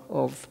power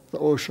of the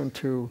ocean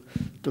to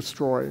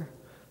destroy.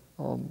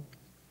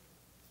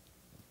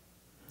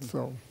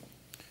 So.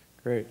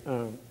 Great.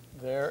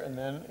 There and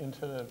then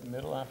into the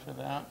middle after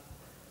that.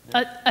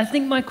 I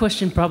think my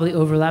question probably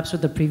overlaps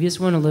with the previous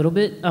one a little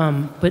bit,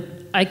 but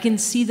I can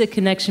see the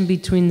connection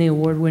between the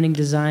award-winning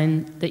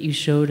design that you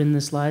showed in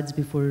the slides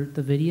before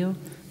the video,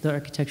 the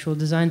architectural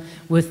design,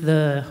 with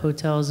the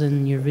hotels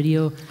in your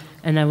video,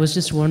 and I was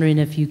just wondering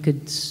if you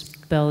could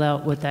spell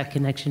out what that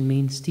connection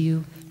means to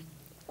you.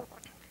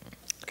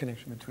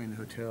 Connection between the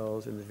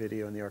hotels and the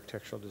video and the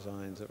architectural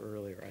designs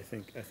earlier. I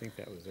think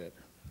that was it.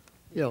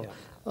 Yeah.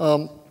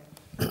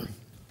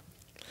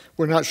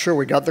 We're not sure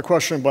we got the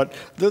question, but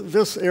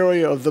this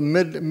area of the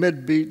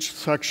mid-beach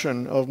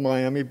section of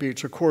Miami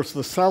Beach, of course,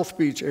 the South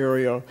Beach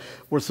area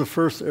was the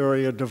first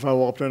area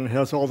developed, and it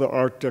has all the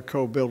Art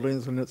Deco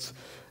buildings, and it's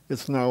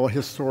now a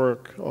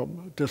historic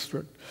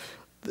district.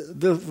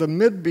 The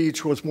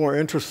mid-beach was more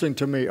interesting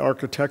to me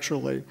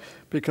architecturally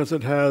because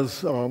it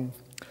has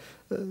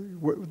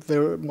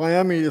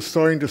Miami is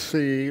starting to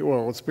see,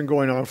 well, it's been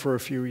going on for a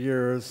few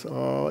years,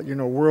 you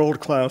know,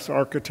 world-class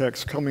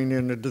architects coming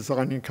in and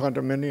designing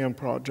condominium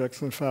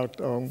projects. In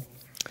fact,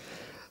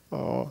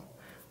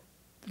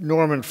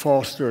 Norman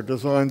Foster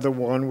designed the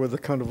one with the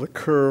kind of the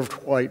curved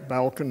white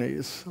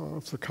balconies.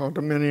 It's a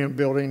condominium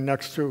building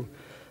next to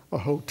a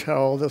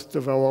hotel that's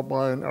developed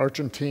by an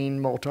Argentine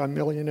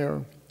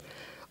multimillionaire.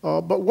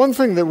 But one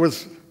thing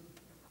that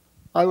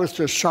I was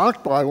just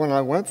shocked by when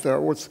I went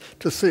there was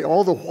to see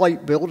all the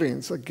white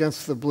buildings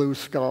against the blue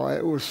sky.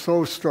 It was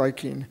so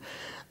striking.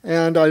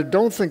 And I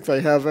don't think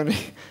they have any,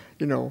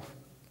 you know,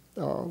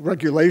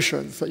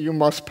 regulations that you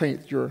must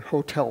paint your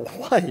hotel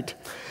white.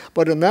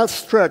 But in that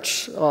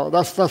stretch,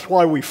 that's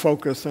why we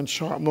focused and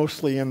shot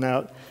mostly in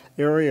that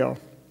area.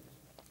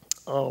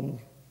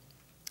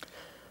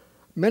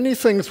 Many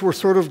things were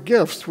sort of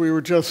gifts. We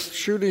were just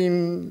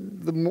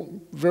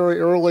shooting very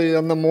early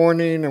in the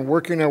morning and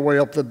working our way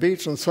up the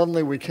beach, and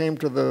suddenly we came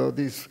to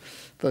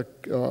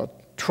the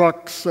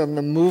trucks and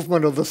the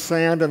movement of the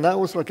sand, and that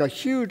was like a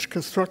huge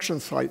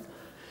construction site.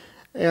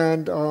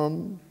 And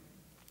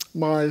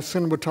my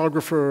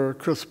cinematographer,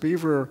 Chris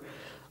Beaver,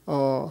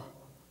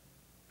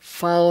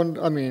 found,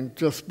 I mean,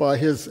 just by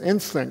his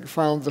instinct,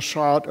 found the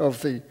shot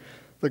of the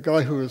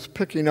guy who was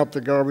picking up the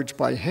garbage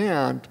by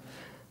hand.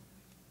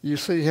 You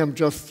see him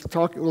just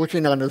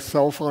looking on his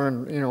cell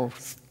phone, you know,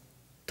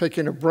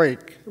 taking a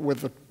break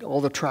with all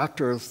the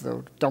tractors,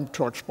 the dump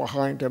trucks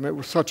behind him. It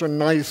was such a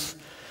nice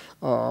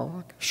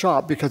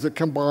shot because it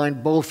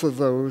combined both of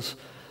those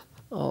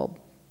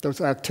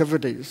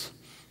activities.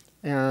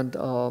 And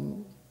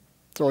so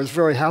I was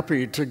very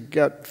happy to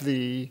get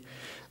the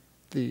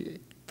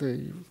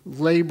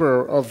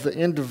labor of the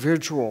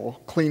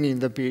individual cleaning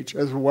the beach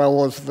as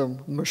well as the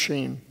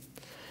machine.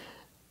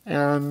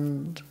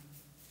 And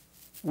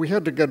we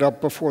had to get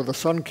up before the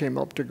sun came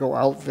up to go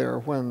out there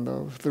when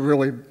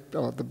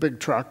the big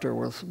tractor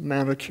was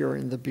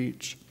manicuring the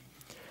beach.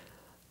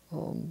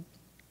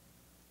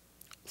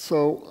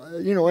 So,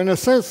 you know, in a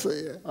sense,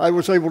 I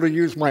was able to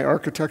use my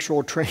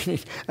architectural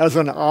training as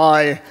an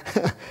eye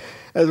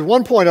At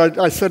one point,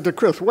 I said to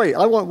Chris, wait,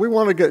 we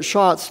want to get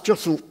shots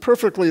just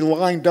perfectly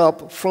lined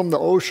up from the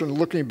ocean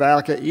looking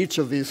back at each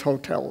of these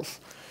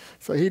hotels.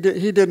 So he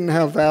didn't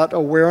have that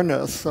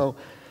awareness. So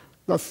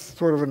that's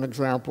sort of an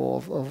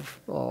example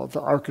of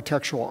the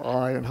architectural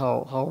eye and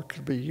how it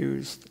could be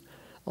used.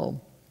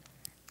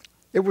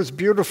 It was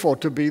beautiful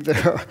to be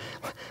there.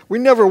 We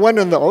never went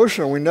in the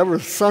ocean. We never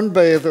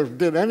sunbathed or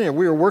did anything.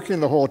 We were working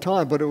the whole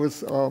time, but it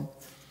was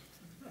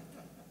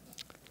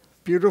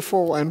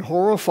beautiful and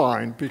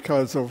horrifying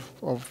because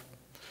of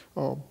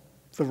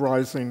the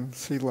rising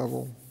sea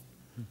level.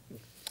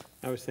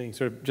 I was thinking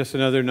sort of just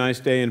another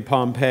nice day in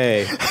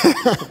Pompeii.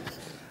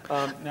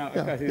 Now,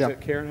 I think, is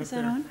it Karen up Is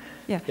that there? on?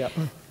 Yeah. Yeah.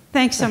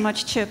 Thanks so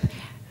much, Chip.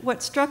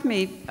 What struck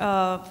me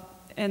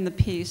in the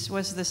piece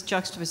was this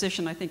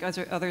juxtaposition, I think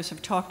others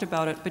have talked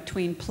about it,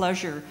 between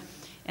pleasure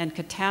and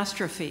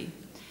catastrophe.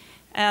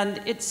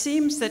 And it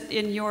seems that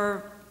in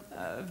your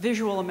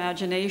visual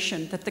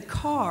imagination that the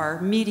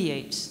car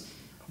mediates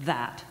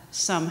that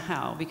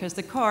somehow, because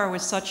the car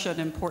was such an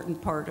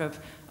important part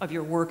of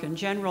your work in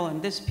general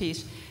and this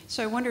piece.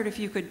 So I wondered if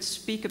you could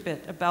speak a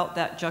bit about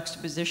that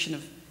juxtaposition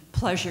of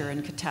pleasure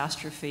and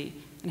catastrophe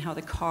and how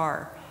the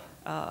car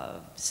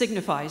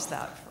signifies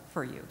that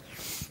for you.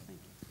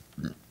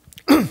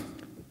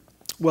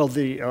 Well,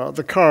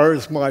 the car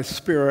is my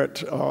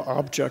spirit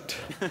object,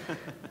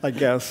 I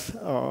guess.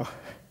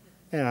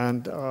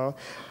 And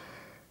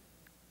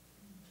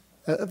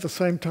at the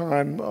same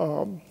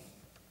time,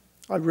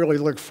 I really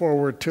look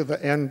forward to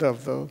the end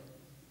of the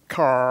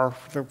car,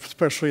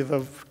 especially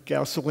the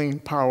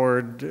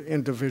gasoline-powered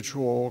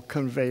individual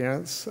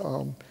conveyance,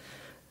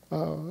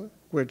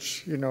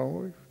 which, you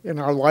know, in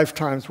our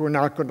lifetimes, we're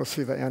not going to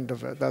see the end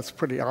of it. That's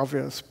pretty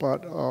obvious.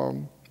 But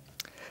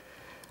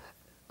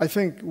I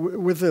think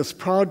with this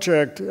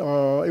project, it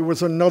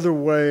was another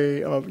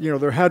way of, you know,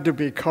 there had to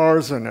be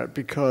cars in it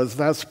because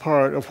that's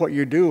part of what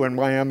you do in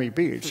Miami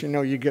Beach. You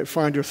know, you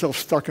find yourself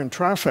stuck in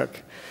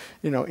traffic,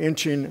 you know,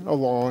 inching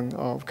along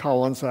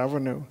Collins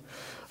Avenue.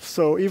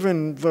 So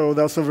even though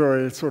that's a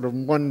very sort of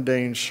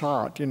mundane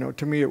shot, you know,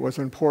 to me it was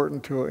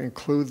important to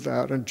include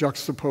that and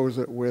juxtapose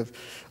it with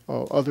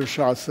other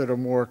shots that are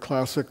more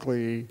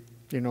classically,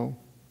 you know,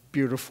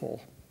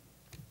 beautiful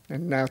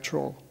and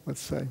natural, let's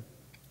say.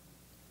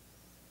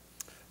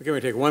 Okay, we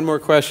take one more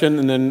question,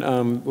 and then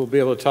we'll be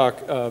able to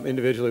talk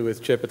individually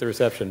with Chip at the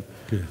reception.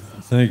 Okay,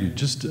 thank you.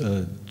 Just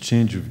a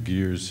change of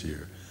gears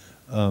here.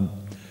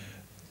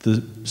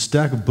 The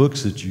stack of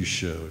books that you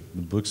showed,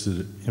 the books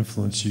that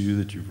influence you,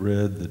 that you've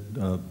read,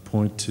 that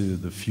point to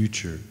the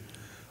future,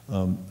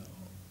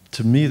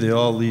 to me they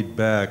all lead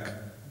back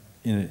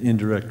in an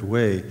indirect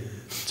way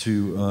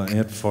to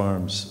Ant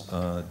Farm's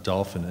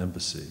Dolphin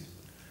Embassy,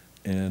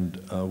 and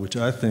which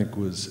I think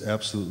was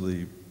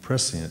absolutely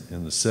prescient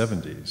in the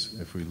 70s,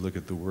 if we look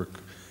at the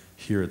work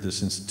here at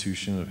this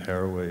institution of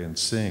Haraway and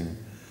Singh,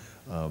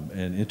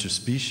 and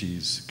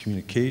interspecies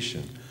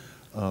communication.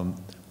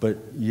 But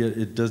yet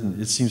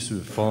it seems to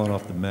have fallen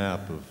off the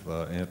map of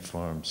Ant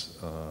Farm's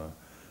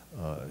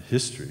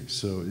history.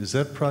 So is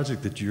that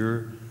project that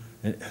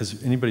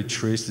has anybody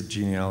traced the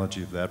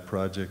genealogy of that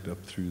project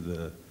up through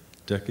the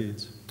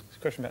decades? There's a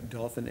question about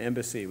Dolphin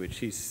Embassy, which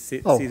he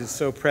sees as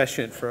so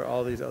prescient for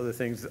all these other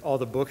things, all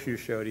the books you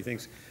showed, he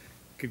thinks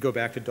could go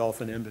back to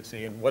Dolphin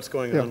Embassy, and what's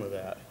going on with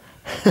that?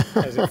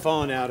 Has it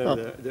fallen out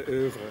of the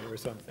oeuvre or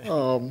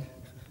something?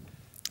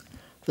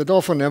 The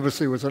Dolphin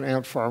Embassy was an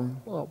Ant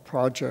Farm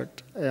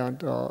project,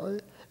 and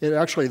it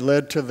actually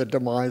led to the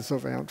demise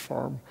of Ant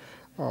Farm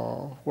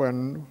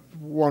when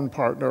one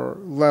partner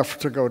left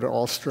to go to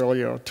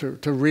Australia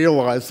to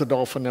realize the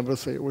Dolphin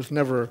Embassy. It was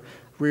never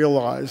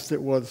realized.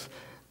 It was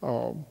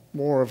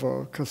more of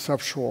a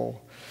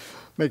conceptual,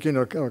 making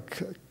a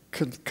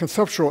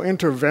conceptual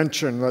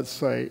intervention, let's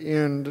say,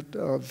 in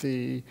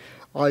the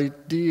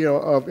idea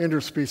of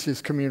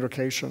interspecies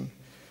communication.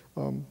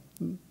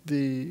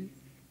 The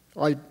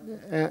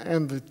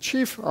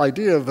chief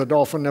idea of the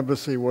Dolphin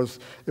Embassy was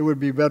it would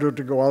be better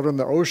to go out in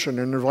the ocean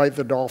and invite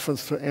the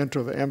dolphins to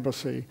enter the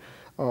embassy.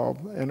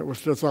 And it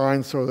was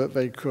designed so that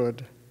they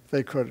could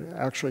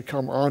actually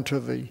come onto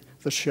the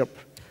ship.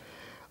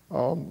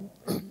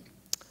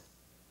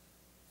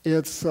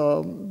 The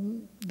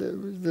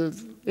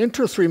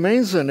interest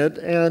remains in it,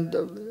 and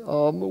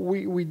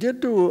we did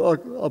do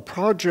a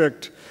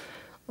project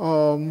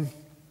 2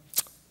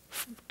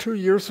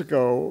 years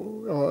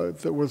ago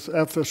that was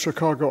at the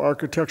Chicago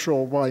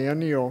Architectural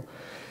Biennial.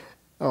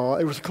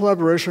 It was a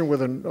collaboration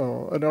with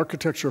an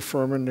architecture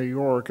firm in New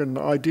York, and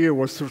the idea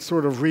was to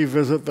sort of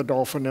revisit the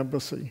Dolphin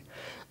Embassy.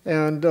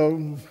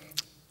 And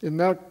in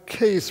that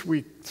case,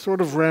 we sort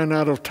of ran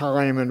out of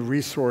time and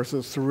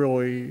resources to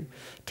really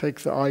take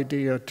the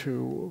idea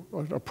to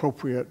an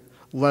appropriate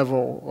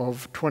level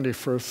of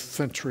 21st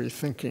century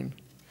thinking.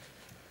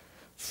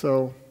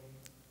 So,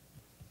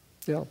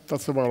 yeah,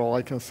 that's about all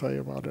I can say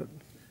about it.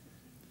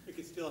 It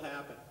could still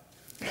happen.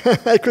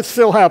 It could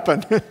still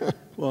happen.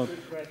 Well,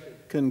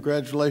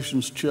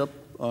 congratulations, Chip,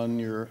 on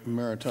your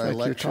Emeriti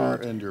lecture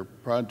and your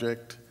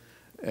project.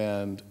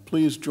 And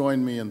please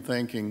join me in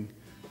thanking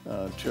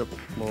Chip,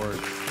 Lord.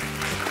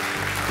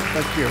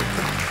 Thank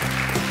you.